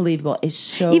unbelievable. It's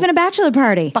so even a bachelor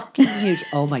party, fucking huge.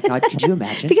 Oh my god, could you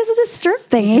imagine? Because of the strip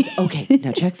thing. Okay,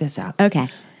 now check this out. Okay,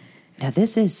 now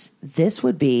this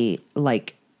would be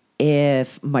like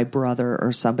if my brother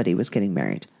or somebody was getting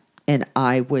married. And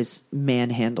I was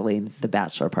manhandling the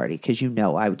bachelor party because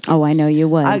I would. I know you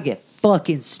would. I would get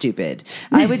fucking stupid.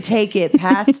 I would take it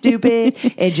past stupid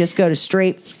and just go to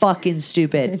straight fucking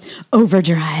stupid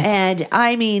overdrive. And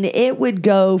I mean, it would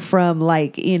go from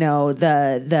like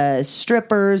the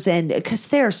strippers and because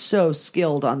they're so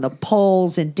skilled on the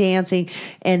poles and dancing,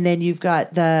 and then you've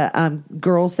got the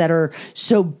girls that are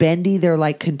so bendy they're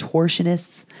like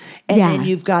contortionists, and then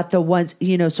you've got the ones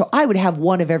So I would have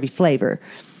one of every flavor.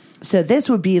 So this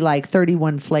would be like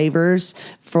 31 flavors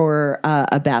for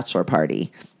a bachelor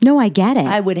party. No, I get it.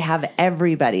 I would have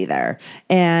everybody there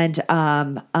and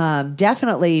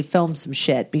definitely film some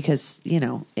shit because,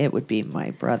 it would be my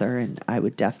brother and I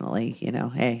would definitely,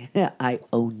 hey, I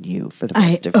own you for the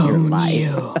rest of your life.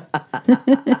 You,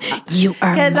 you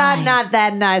are because I'm not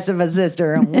that nice of a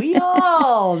sister and we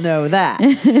all know that.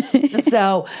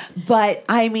 So, but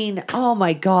I mean, oh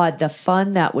my God, the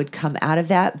fun that would come out of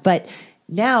that. But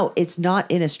now it's not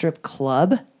in a strip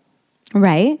club.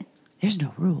 Right. There's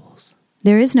no rules.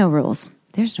 There is no rules.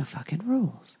 There's no fucking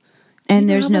rules. And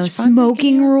there's no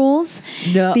smoking rules.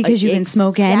 No, because you can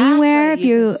smoke anywhere.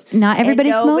 Not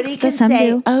everybody smokes, but some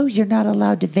do. Oh, you're not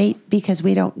allowed to vape because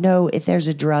we don't know if there's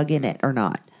a drug in it or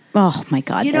not. Oh my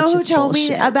God. You know who told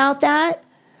me about that?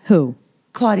 Who?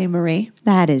 Claudia Marie.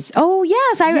 That is. Oh,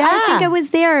 yes. I think I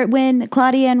was there when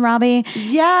Claudia and Robbie.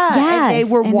 Yeah. Yes. And they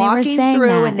were walking through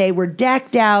that. And they were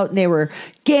decked out and they were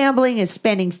gambling and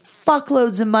spending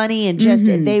fuckloads of money and just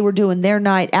they were doing their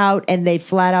night out and they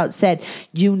flat out said,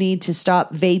 you need to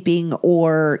stop vaping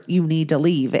or you need to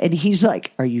leave. And he's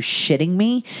like, are you shitting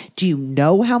me? Do you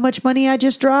know how much money I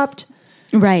just dropped?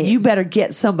 Right. You better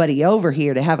get somebody over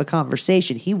here to have a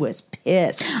conversation. He was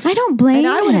pissed. I don't blame him.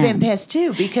 And I would have been pissed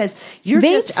too because you're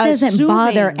Vapes just doesn't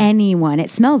bother anyone. It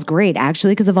smells great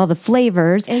actually because of all the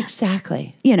flavors.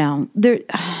 Exactly.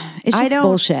 It's just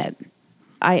bullshit.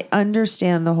 I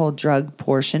understand the whole drug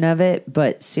portion of it,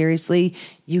 but seriously,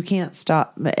 you can't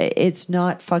stop. It's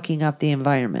not fucking up the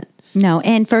environment. No.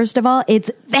 And first of all,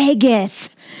 it's Vegas.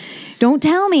 Don't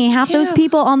tell me half those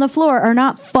people on the floor are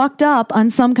not fucked up on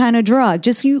some kind of drug.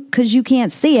 Just because you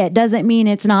can't see it doesn't mean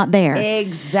it's not there.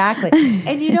 Exactly.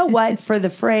 And you know what? For the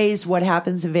phrase, what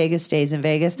happens in Vegas stays in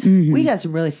Vegas, we got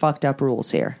some really fucked up rules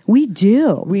here. We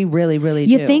do. We really, really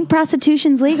do. You think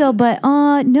prostitution's legal, but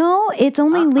no, it's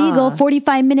only legal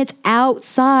 45 minutes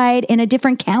outside in a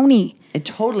different county.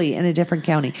 Totally in a different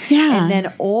county. Yeah. And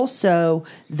then also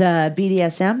the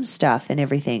BDSM stuff and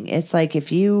everything. It's like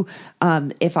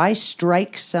if I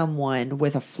strike someone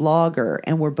with a flogger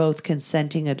and we're both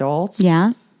consenting adults,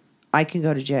 yeah, I can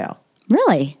go to jail.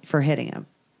 Really? For hitting him.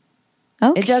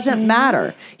 Okay. It doesn't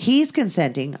matter. He's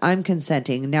consenting. I'm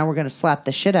consenting. Now we're going to slap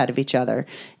the shit out of each other.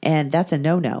 And that's a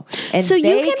no-no. And so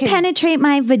you can penetrate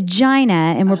my vagina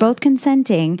and we're both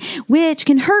consenting, which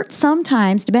can hurt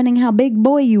sometimes depending how big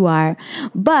boy you are.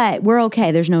 But we're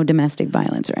okay. There's no domestic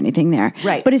violence or anything there.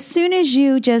 Right. But as soon as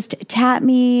you just tap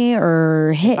me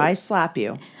or hit. If I slap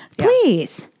you.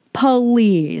 Please.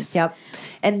 Please. Yep.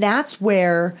 And that's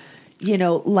where,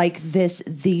 like these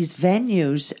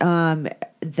venues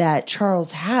that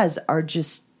Charles has are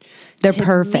just they're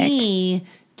perfect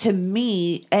to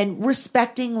me and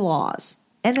respecting laws.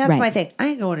 And that's my thing. I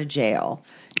ain't going to jail.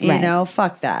 You know,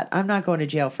 fuck that. I'm not going to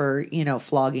jail for,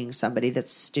 flogging somebody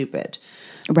that's stupid.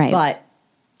 Right. But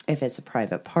if it's a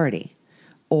private party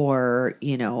or,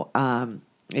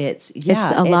 it's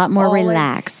a lot more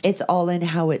relaxed. It's all in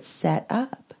how it's set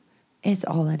up. It's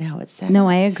all in how it's set. No,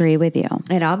 I agree with you.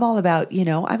 And I'm all about, I'm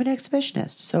an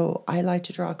exhibitionist, so I like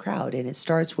to draw a crowd. And it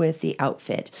starts with the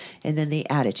outfit and then the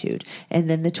attitude and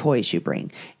then the toys you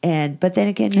bring. But then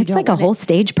again, it's like a whole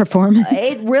stage performance.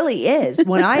 It really is.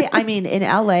 When I mean, in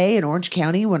LA, in Orange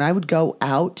County, when I would go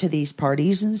out to these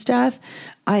parties and stuff,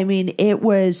 I mean, it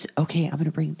was, okay, I'm going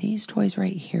to bring these toys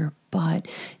right here, but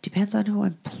depends on who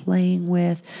I'm playing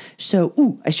with.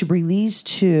 So, I should bring these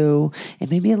two and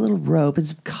maybe a little rope and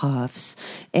some cuffs.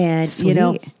 And, Sweet.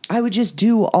 I would just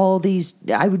do all these,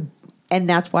 and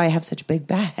that's why I have such a big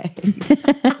bag.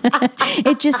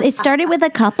 It started with a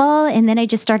couple and then I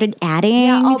just started adding.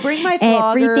 Yeah, I'll bring my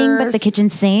floggers. Everything but the kitchen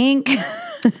sink.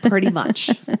 Pretty much.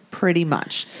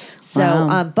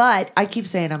 So, but I keep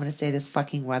saying I'm going to say this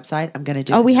fucking website. I'm going to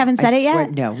do. Oh, we haven't said it yet?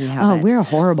 No, we haven't. Oh, we're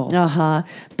horrible.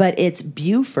 But it's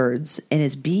Buford's, and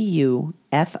it's BUFORDS,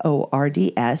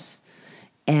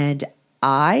 and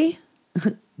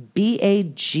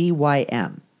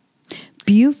BAGYM.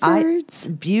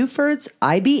 Buford's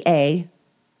IBA,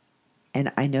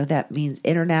 and I know that means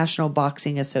International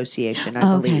Boxing Association. I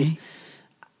believe.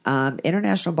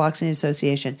 International Boxing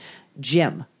Association.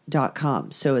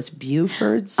 Gym.com. So it's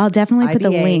Buford's. I'll definitely put the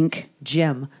link.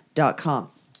 Gym.com.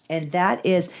 And that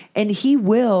is, and he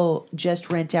will just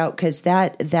rent out because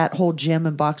that whole gym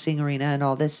and boxing arena and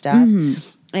all this stuff. Mm-hmm.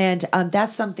 And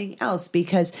that's something else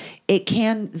because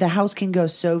the house can go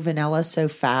so vanilla so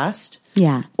fast.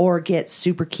 Yeah. Or get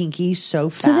super kinky so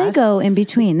fast. So they go in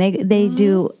between. They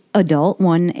do adult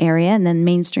one area and then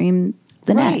mainstream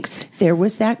the next. There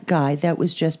was that guy that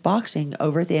was just boxing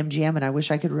over at the MGM, and I wish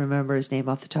I could remember his name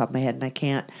off the top of my head, and I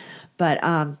can't. But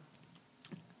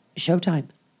Showtime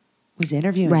was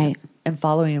interviewing him and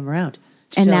following him around.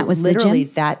 And so that was literally the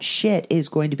gym? That shit is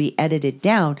going to be edited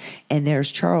down, and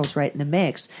there's Charles right in the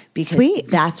mix because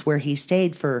that's where he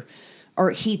stayed or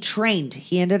he trained.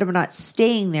 He ended up not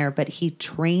staying there, but he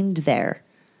trained there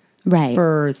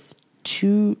for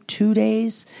two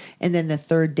days, and then the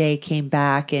third day came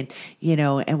back and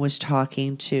and was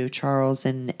talking to Charles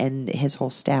and his whole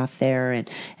staff there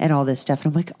and all this stuff, and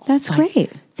I'm like, that's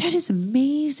great. That is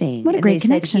amazing. What a great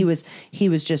connection. Said he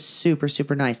was just super,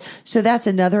 super nice. So that's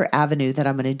another avenue that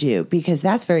I'm going to do because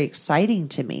that's very exciting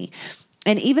to me.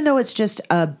 And even though it's just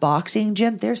a boxing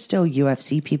gym, there's still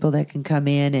UFC people that can come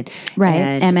in and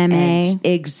MMA. And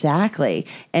exactly.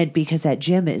 And because that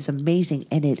gym is amazing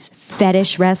and it's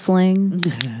fetish wrestling.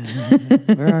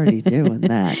 We're already doing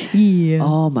that. Yeah.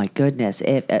 Oh my goodness.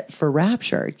 For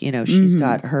Rapture, she's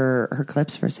got her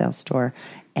clips for sale store,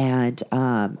 and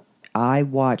I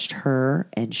watched her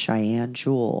and Cheyenne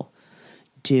Jewel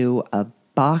do a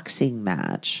boxing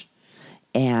match,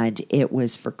 and it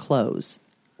was for clothes.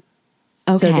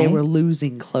 Okay. So they were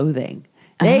losing clothing.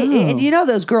 And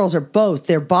those girls are both,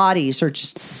 their bodies are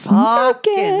just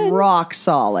fucking rock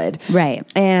solid. Right.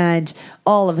 And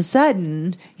all of a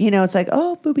sudden, it's like,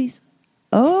 oh, boobies.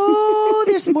 Oh,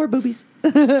 there's some more boobies.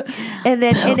 And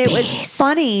it was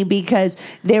funny because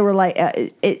they were like,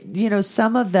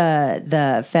 some of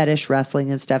the fetish wrestling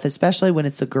and stuff, especially when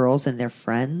it's the girls and their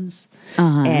friends,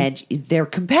 and they're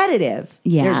competitive.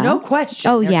 Yeah. There's no question.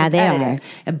 Oh, yeah, they are.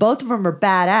 And both of them are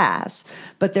badass,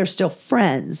 but they're still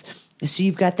friends. So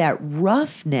you've got that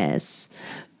roughness,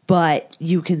 but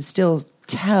you can still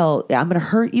tell, I'm going to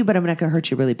hurt you, but I'm not going to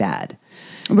hurt you really bad.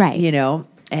 Right.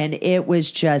 And it was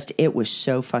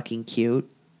so fucking cute.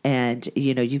 And,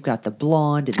 you've got the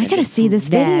blonde. And I got to see this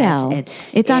video. And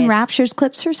it's on Rapture's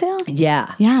Clips for sale?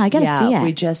 Yeah. Yeah, I got to see it.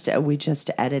 We just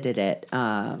edited it.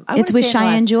 It's with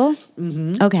Cheyenne Jewel?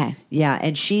 Mm-hmm. Okay. Yeah,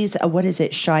 and she's, what is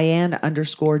it,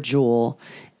 Cheyenne_Jewel.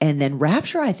 And then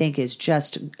Rapture, I think, is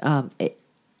just, I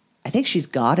think she's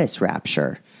Goddess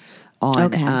Rapture. on.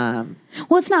 Okay.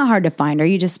 Well, it's not hard to find her.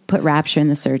 You just put Rapture in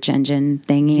the search engine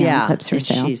thingy and clips for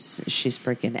sale. She's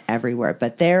freaking everywhere.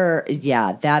 But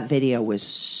that video was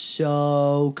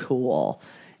so cool.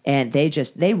 And they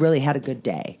really had a good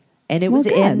day. And it was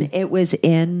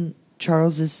in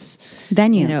Charles's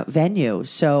venue.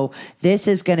 So this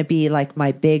is going to be like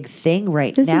my big thing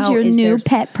right now. This is your new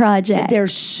pet project.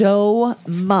 There's so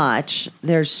much.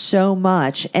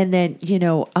 And then,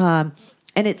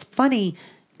 and it's funny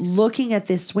looking at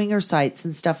the swinger sites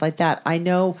and stuff like that. I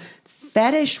know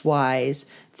fetish wise,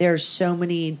 there's so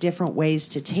many different ways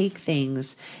to take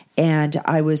things. And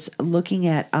I was looking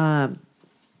at,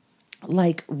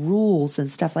 like rules and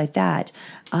stuff like that.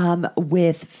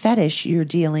 With fetish, you're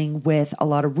dealing with a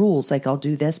lot of rules. Like, I'll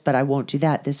do this, but I won't do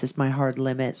that. This is my hard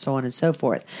limit, so on and so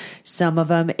forth. Some of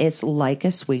them, it's like a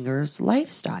swinger's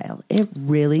lifestyle. It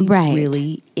really,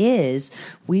 really is.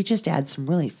 We just add some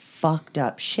really fucked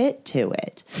up shit to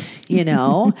it,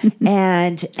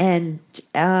 and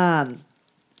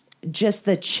just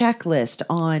the checklist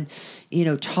on,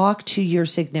 talk to your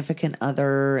significant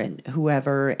other and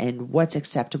whoever and what's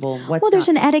acceptable and what's there's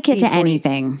an etiquette to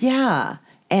anything. Yeah.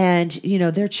 And,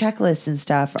 their checklists and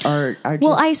stuff are just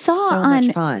I saw so on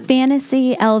much fun.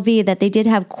 Fantasy LV that they did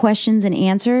have questions and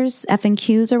answers,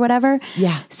 F&Qs or whatever.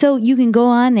 Yeah. So you can go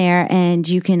on there and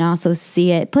you can also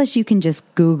see it. Plus you can just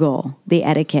Google the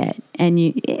etiquette and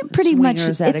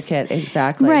Swingers etiquette,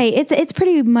 exactly. Right. It's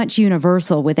pretty much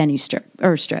universal with any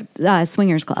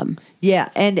swingers club. Yeah,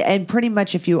 and pretty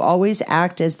much if you always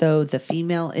act as though the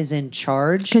female is in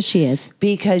charge.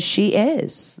 Because she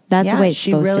is. That's the way it's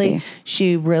supposed to be.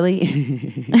 She really...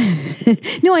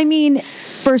 No, I mean,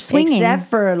 for swinging. Except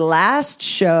for last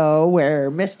show where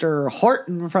Mr.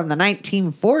 Horton from the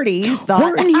 1940s thought...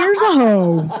 Horton, here's a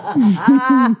hoe.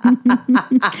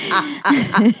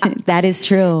 That is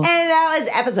true. And that was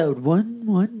episode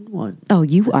 111. Oh,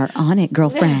 you are on it,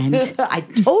 girlfriend. I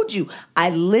told you, I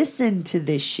listen to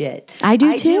this shit. I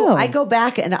do too. I go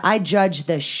back and I judge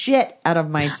the shit out of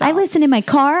myself. I listen in my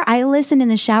car. I listen in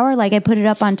the shower. Like I put it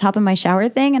up on top of my shower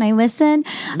thing and I listen.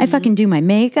 I fucking do my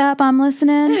makeup. I'm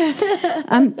listening.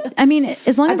 I mean,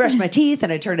 as long as I brush my teeth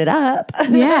and I turn it up.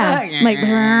 Yeah. Like,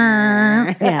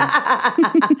 yeah.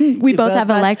 We both have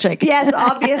electric. Yes,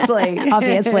 obviously.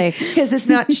 Obviously. Because it's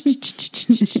not.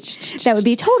 That would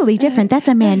be totally different. That's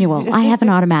a manual. I have an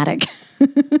automatic.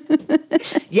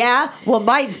 Yeah, well,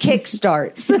 mine kick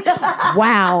starts.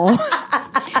 Wow.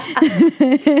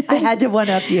 I had to one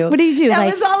up you. What do you do? That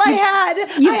was all I had.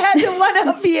 I had to one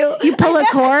up you. You pull a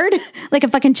cord like a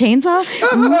fucking chainsaw?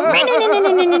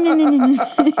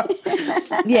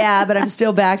 Yeah, but I'm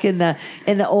still back in the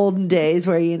olden days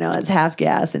where it's half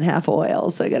gas and half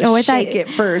oil, so I got to shake it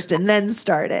first and then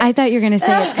start it. I thought you were going to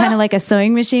say it's kind of like a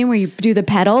sewing machine where you do the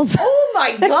pedals. Oh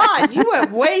my God, you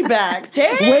went way back.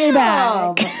 Damn. Way back.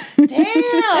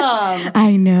 Damn.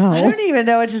 I know. I don't even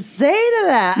know what to say to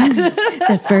that.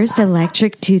 The first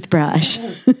electric toothbrush.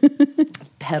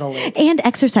 Pedaling. And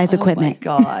exercise equipment.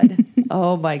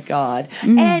 Oh my God.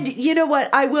 And you know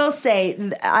what? I will say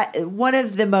one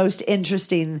of the most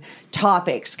interesting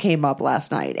topics came up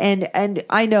last night. And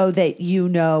I know that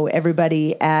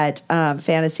everybody at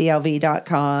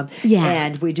fantasylv.com. Yeah.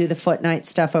 And we do the foot night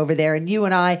stuff over there. And you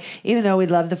and I, even though we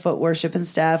love the foot worship and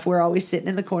stuff, we're always sitting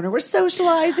in the corner. We're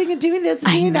socializing and doing this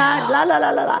and doing that. La, la,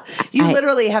 la, la, la. You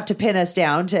literally have to pin us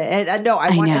down to, no,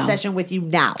 I want a session with you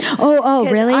now. Oh,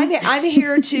 really? I'm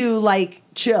here to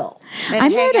chill.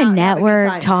 I'm here to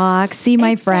network, talk, see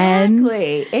my friends.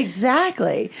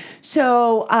 Exactly.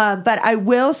 So, but I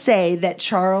will say that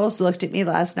Charles looked at me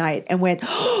last night and went,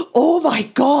 "Oh my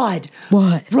God,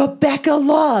 what? Rebecca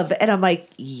Love?" And I'm like,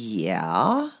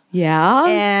 "Yeah." Yeah.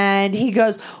 And he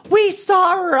goes, "We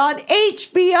saw her on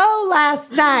HBO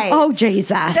last night." Oh,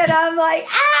 Jesus. And I'm like,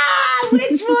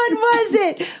 which one was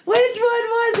it?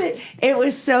 It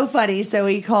was so funny. So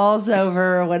he calls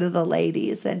over one of the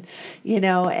ladies and he's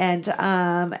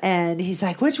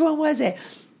like, "Which one was it?"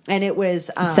 And it was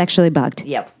Sexually Bugged.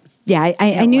 Yep. Yeah,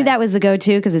 I knew that was the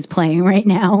go-to because it's playing right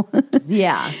now.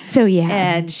 Yeah. So, yeah.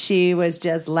 And she was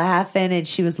just laughing and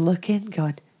she was looking,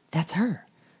 going, "That's her.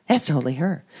 That's totally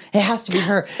her. It has to be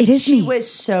her." It is me. She was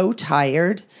so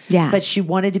tired. Yeah. But she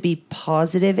wanted to be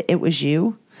positive it was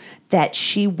you, that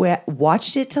she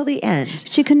watched it till the end.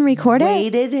 She couldn't record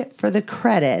Waited for the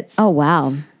credits. Oh,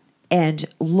 wow. And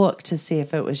looked to see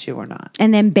if it was you or not.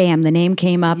 And then, bam, the name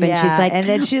came up and she's like... And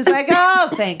then she was like, "Oh,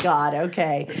 thank God.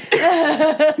 Okay."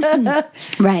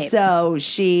 Right. So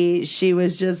she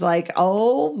was just like,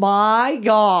 "Oh, my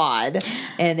God."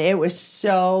 And it was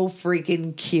so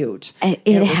freaking cute.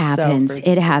 It happens.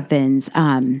 It happens.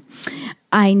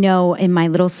 I know in my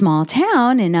little small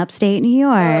town in upstate New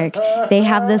York, they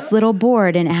have this little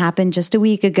board, and it happened just a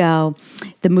week ago.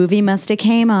 The movie must have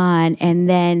came on, and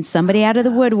then somebody out of the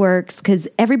woodworks, because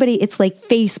everybody, it's like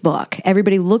Facebook.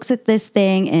 Everybody looks at this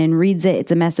thing and reads it.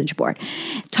 It's a message board.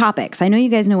 Topics. I know you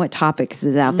guys know what Topics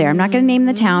is out there. I'm not going to name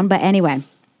the town, but anyway,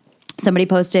 somebody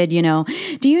posted, you know,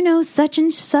 do you know such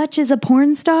and such is a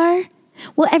porn star?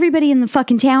 Well, everybody in the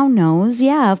fucking town knows.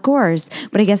 Yeah, of course.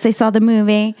 But I guess they saw the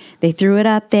movie. They threw it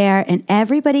up there, and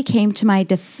everybody came to my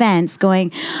defense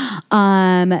going,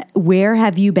 where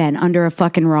have you been? Under a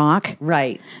fucking rock?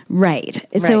 Right.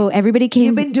 So everybody came.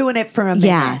 You've been doing it for a minute.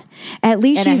 Yeah. At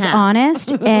least she's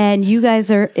honest, and you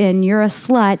guys are, and you're a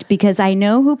slut, because I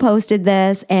know who posted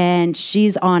this, and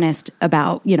she's honest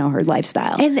about, you know, her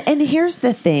lifestyle. And here's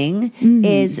the thing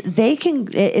is they can,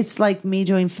 it's like me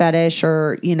doing Fetish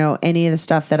or, you know, any of the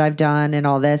stuff that I've done and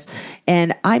all this.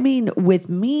 And I mean, with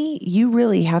me, you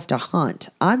really have to hunt.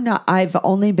 I've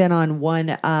only been on one,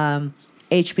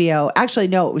 HBO. Actually,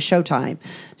 no, it was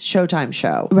Showtime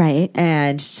show. Right.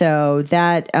 And so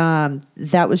that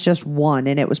was just one,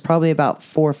 and it was probably about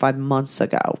 4 or 5 months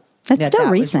ago. That's still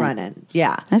recent. Was running.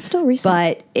 Yeah. That's still recent.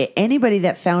 But anybody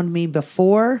that found me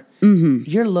before,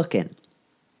 you're looking.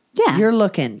 Yeah. You're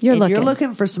looking. You're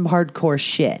looking for some hardcore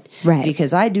shit. Right.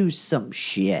 Because I do some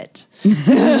shit.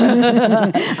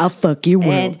 I'll fuck you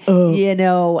well. And, you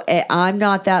know, I'm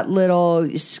not that little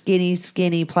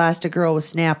skinny plastic girl with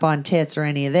snap-on tits or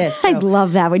any of this. So. I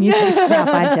love that when you say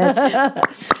snap-on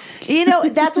tits. You know,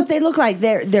 that's what they look like.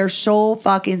 They're so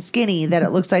fucking skinny that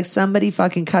it looks like somebody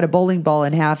fucking cut a bowling ball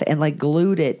in half and like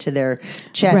glued it to their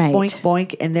chest. Right. Boink,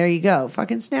 boink, and there you go.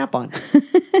 Fucking snap-on.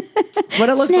 That's what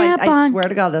it looks like. I swear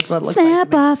to God, that's what it looks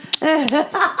snap like. Off.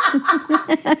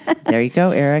 There you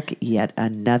go, Eric. Yet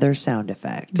another sound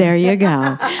effect. There you go.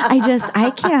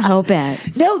 I can't help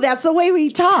it. No, that's the way we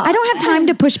talk. I don't have time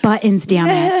to push buttons, damn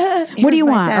it. What do you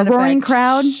want? A roaring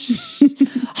crowd?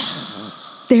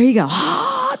 There you go.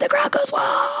 The crowd goes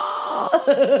wild.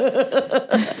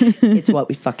 It's what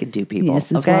we fucking do, people.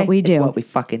 Yes, it's what we do. It's what we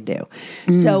fucking do.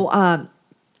 So,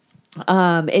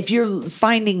 if you're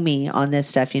finding me on this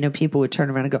stuff, you know, people would turn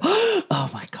around and go, "Oh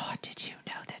my God, did you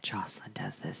know that Joclyn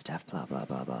does this stuff?" Blah blah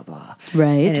blah blah blah.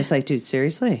 Right. And it's like, dude,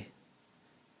 seriously,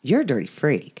 you're a dirty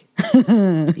freak. You're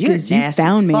a nasty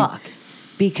found me. fuck.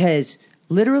 Because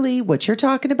literally, what you're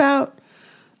talking about.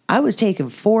 I was taking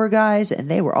 4 guys,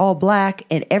 and they were all black,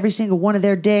 and every single one of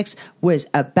their dicks was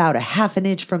about a half an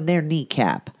inch from their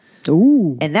kneecap.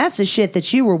 Ooh. And that's the shit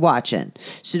that you were watching.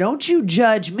 So don't you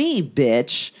judge me,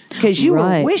 bitch, because you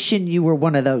were wishing you were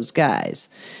one of those guys.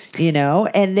 You know,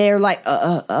 and they're like,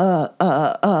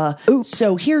 Oops.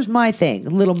 So here's my thing.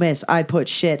 Little miss, I put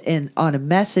shit on a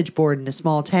message board in a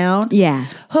small town. Yeah.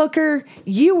 Hooker,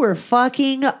 you were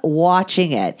fucking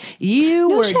watching it.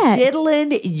 You were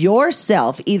diddling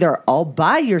yourself, either all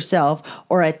by yourself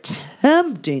or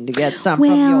attempting to get some from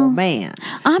your man.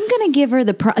 I'm going to give her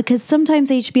because sometimes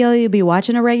HBO, you'll be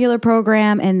watching a regular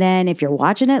program, and then if you're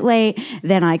watching it late,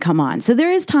 then I come on. So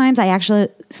there is times I actually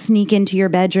sneak into your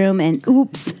bedroom and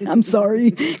oops. I'm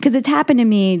sorry. Because it's happened to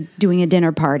me doing a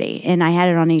dinner party, and I had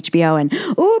it on HBO, and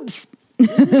oops.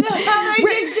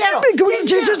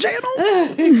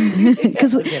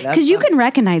 Because you can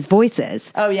recognize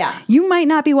voices. Oh, yeah. You might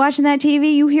not be watching that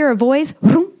TV. You hear a voice.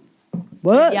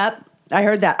 What? Yep. I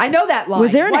heard that. I know that line.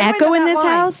 Was there an echo in this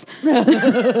house?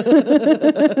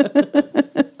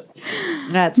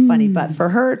 That's funny. But for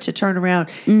her to turn around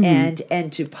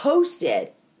and to post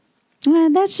it,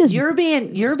 that's just you're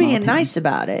being nice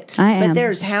about it. I am. But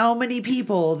there's how many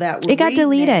people that were it got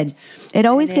deleted. It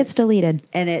always gets deleted.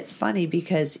 And it's funny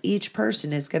because each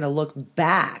person is going to look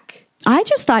back. I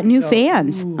just thought new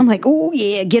fans. I'm like, oh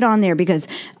yeah, get on there, because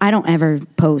I don't ever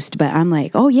post, but I'm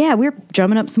like, oh yeah, we're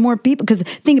drumming up some more people. Because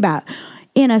think about it.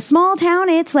 In a small town,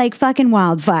 it's like fucking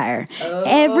wildfire.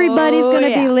 Everybody's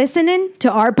going to be listening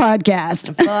to our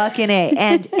podcast. Fucking A.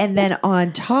 And then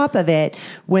on top of it,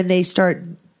 when they start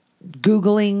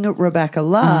Googling Rebecca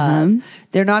Love,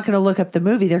 they're not going to look up the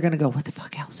movie. They're going to go, what the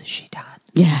fuck else has she done?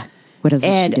 Yeah. What else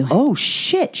is she doing? Oh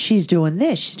shit, she's doing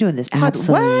this. She's doing this.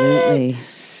 Absolutely.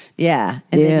 What? Yeah.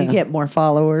 And then you get more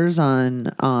followers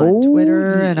on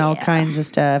Twitter and all kinds of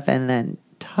stuff. And then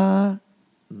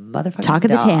motherfucking talk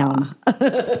of the town.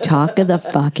 Talk of the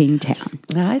fucking town.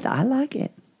 I like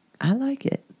it. I like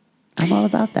it. I'm all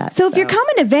about that. So if you're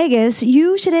coming to Vegas,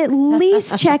 you should at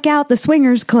least check out the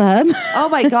Swingers Club. Oh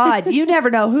my God. You never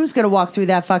know who's going to walk through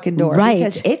that fucking door. Right.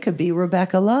 Because it could be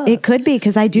Rebecca Love. It could be,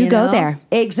 because I do go there.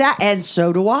 Exactly. And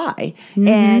so do I.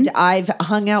 And I've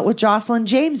hung out with Joclyn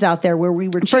James out there where we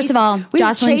were First of all,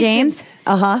 Joclyn James,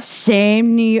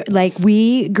 same New York, like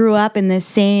we grew up in the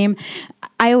same,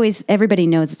 everybody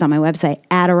knows it's on my website,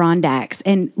 Adirondacks.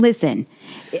 And listen,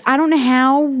 I don't know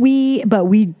how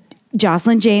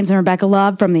Joclyn James and Rebecca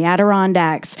Love from the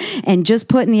Adirondacks, and just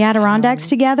putting the Adirondacks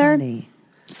together, funny.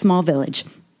 Small village.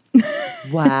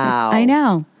 Wow. I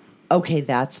know. Okay,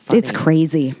 that's funny. It's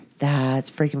crazy. That's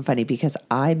freaking funny because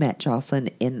I met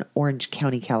Joclyn in Orange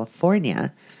County,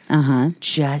 California,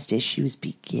 just as she was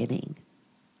beginning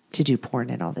to do porn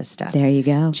and all this stuff. There you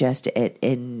go. Just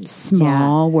in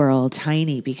small world.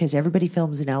 Tiny, because everybody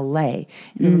films in LA. And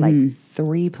there were like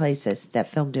 3 places that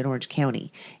filmed in Orange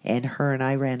County. And her and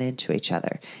I ran into each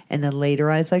other. And then later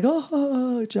I was like,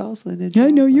 oh, Joclyn. And Joclyn,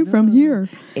 I know you from here.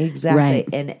 Exactly. Right.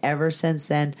 And ever since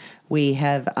then, we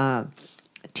have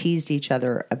teased each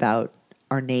other about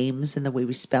our names and the way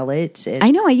we spell it. And,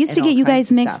 I know. I used to get you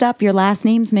guys mixed up, your last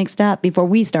names mixed up before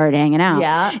we started hanging out.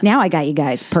 Yeah. Now I got you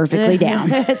guys perfectly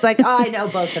down. It's like, I know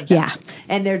both of them. Yeah.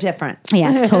 And they're different.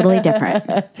 Yes, totally different.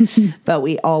 But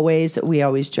we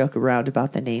always joke around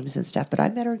about the names and stuff. But I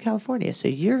met her in California. So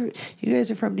you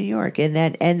guys are from New York. And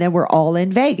then we're all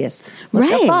in Vegas. What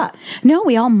the fuck? No,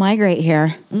 we all migrate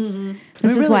here. Mm-hmm.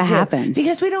 This is what happens.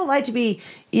 Because we don't like to be,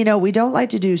 we don't like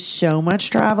to do so much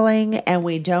traveling, and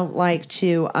we don't like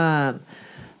to,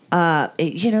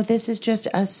 this is just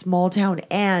a small town.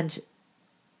 And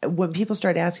when people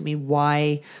start asking me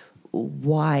why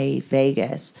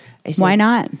Vegas, I say, why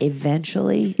not?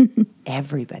 Eventually,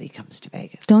 everybody comes to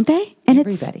Vegas, don't they? And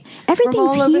everybody, everything's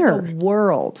from all here. Over the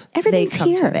world, everything's they come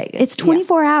here. to Vegas. It's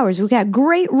 24 hours. We've got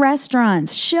great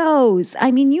restaurants, shows.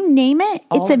 I mean, you name it,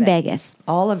 it's in Vegas.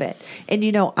 All of it. And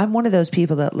I'm one of those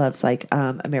people that loves like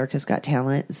America's Got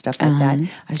Talent and stuff like that.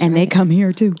 And they come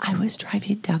here too. I was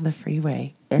driving down the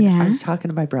freeway. And I was talking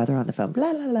to my brother on the phone,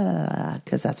 blah, blah, blah,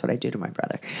 because that's what I do to my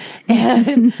brother.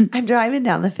 And I'm driving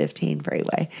down the 15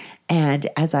 freeway. And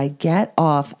as I get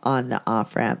off on the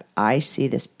off-ramp, I see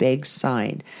this big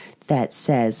sign that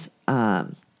says,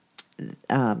 I'm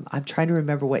trying to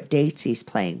remember what dates he's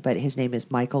playing, but his name is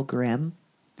Michael Grimm.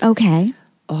 Okay.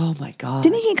 Oh, my God.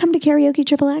 Didn't he come to Karaoke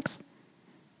Triple X?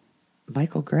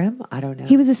 Michael Grimm? I don't know.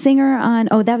 He was a singer on,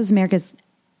 that was America's,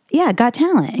 Got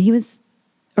Talent. He was...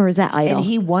 Or is that Idol? And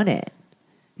he won it.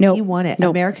 No, he won it.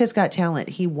 Nope. America's Got Talent.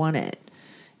 He won it,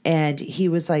 and he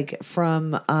was like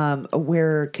from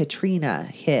where Katrina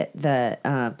hit the.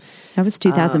 That was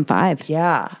 2005.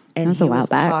 Yeah, and that was he a while was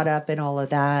back. Caught up in all of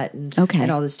that,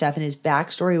 and all this stuff. And his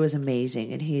backstory was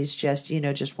amazing. And he's just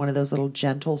just one of those little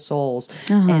gentle souls,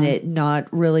 and it not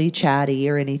really chatty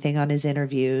or anything on his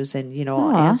interviews. And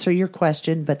I'll answer your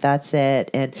question, but that's it.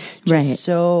 And just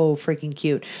so freaking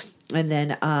cute. And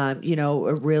then,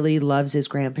 really loves his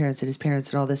grandparents and his parents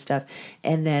and all this stuff.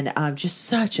 And then just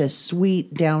such a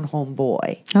sweet, down-home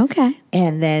boy. Okay.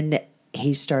 And then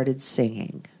he started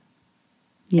singing.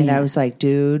 Yeah. And I was like,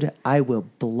 dude, I will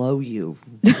blow you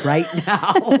right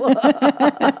now.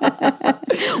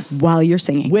 While you're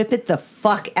singing. Whip it the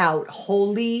fuck out.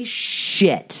 Holy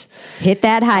shit. Hit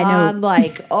that high note. I'm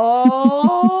like,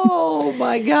 oh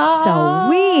my God.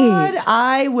 Sweet.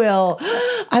 I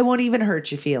won't even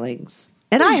hurt your feelings.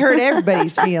 And I hurt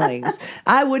everybody's feelings.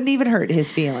 I wouldn't even hurt his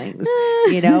feelings.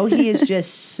 He is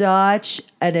just such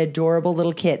an adorable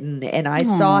little kitten. And I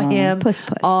saw him puss.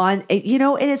 on,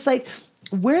 and it's like,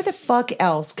 where the fuck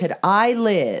else could I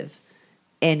live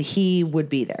and he would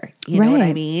be there? You know what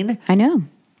I mean? I know.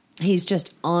 He's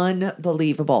just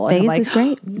unbelievable. Vegas and I'm like, is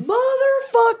great.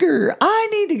 Motherfucker, I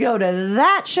need to go to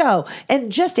that show.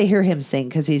 And just to hear him sing,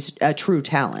 because he's a true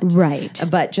talent. Right.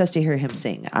 But just to hear him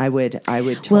sing, I would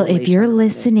totally. Well, if you're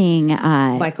listening.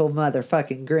 Michael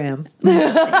motherfucking Grimm.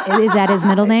 Is that his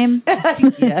middle name?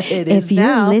 Yeah, it is. If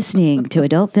you're listening to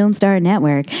Adult Film Star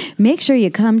Network, make sure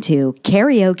you come to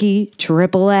Karaoke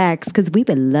Triple X, because we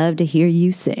would love to hear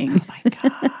you sing. Oh my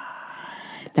God.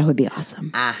 That would be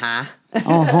awesome.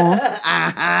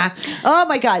 Oh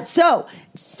my God. So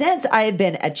since I have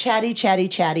been a chatty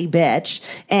bitch,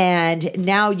 and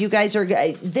now you guys are,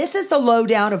 this is the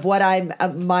lowdown of what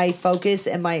my focus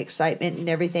and my excitement and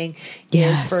everything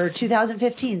is for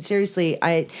 2015. Seriously,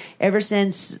 ever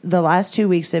since the last 2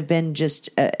 weeks have been just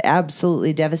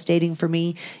absolutely devastating for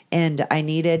me, and I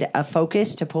needed a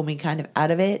focus to pull me kind of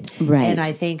out of it. Right. And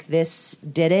I think this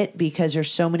did it, because there's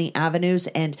so many avenues,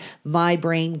 and my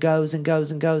brain goes and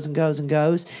goes and goes and goes and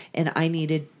goes, and I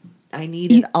needed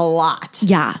a lot.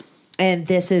 Yeah. And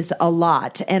this is a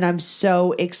lot. And I'm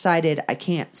so excited. I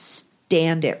can't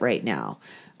stand it right now.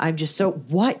 I'm just so,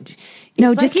 what?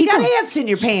 No, it's just like keep you got going. ants in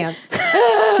your pants.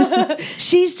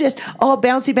 She's just all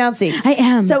bouncy, bouncy. I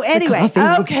am. So It's anyway, the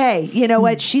coffee. okay. You know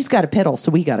what? She's got a piddle,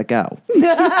 so we got to go.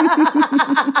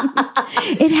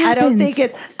 It happens.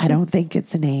 I don't think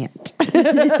it's an ant.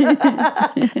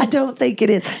 I don't think it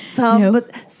is.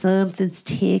 Something's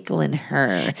tickling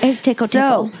her. It's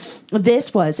tickle.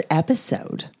 This was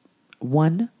episode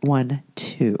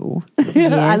 112.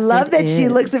 I love that she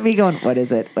looks at me going, what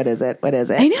is it? What is it? What is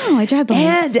it? I know. I drive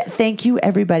And thank you,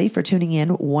 everybody, for tuning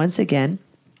in once again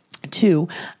to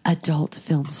Adult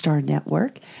Film Star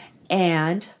Network.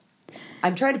 And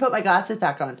I'm trying to put my glasses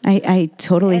back on. I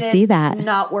totally And see it's that.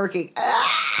 not working.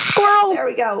 Squirrel. There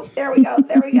we go. There we go.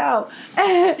 There we go.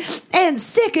 And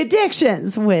Sick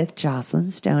Addictions with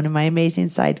Joclyn Stone and my amazing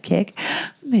sidekick,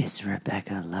 Miss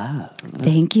Rebecca Love.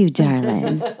 Thank you,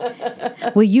 darling.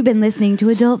 Well, you've been listening to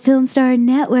Adult Film Star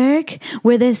Network,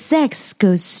 where the sex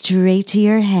goes straight to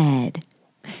your head.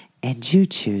 And you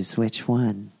choose which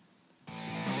one.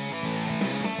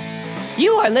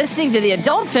 You are listening to the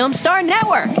Adult Film Star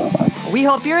Network. We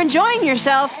hope you're enjoying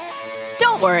yourself.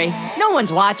 Don't worry, no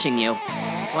one's watching you.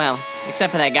 Well,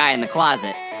 except for that guy in the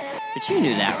closet. But you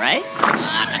knew that, right?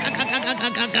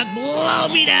 Blow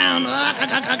me down.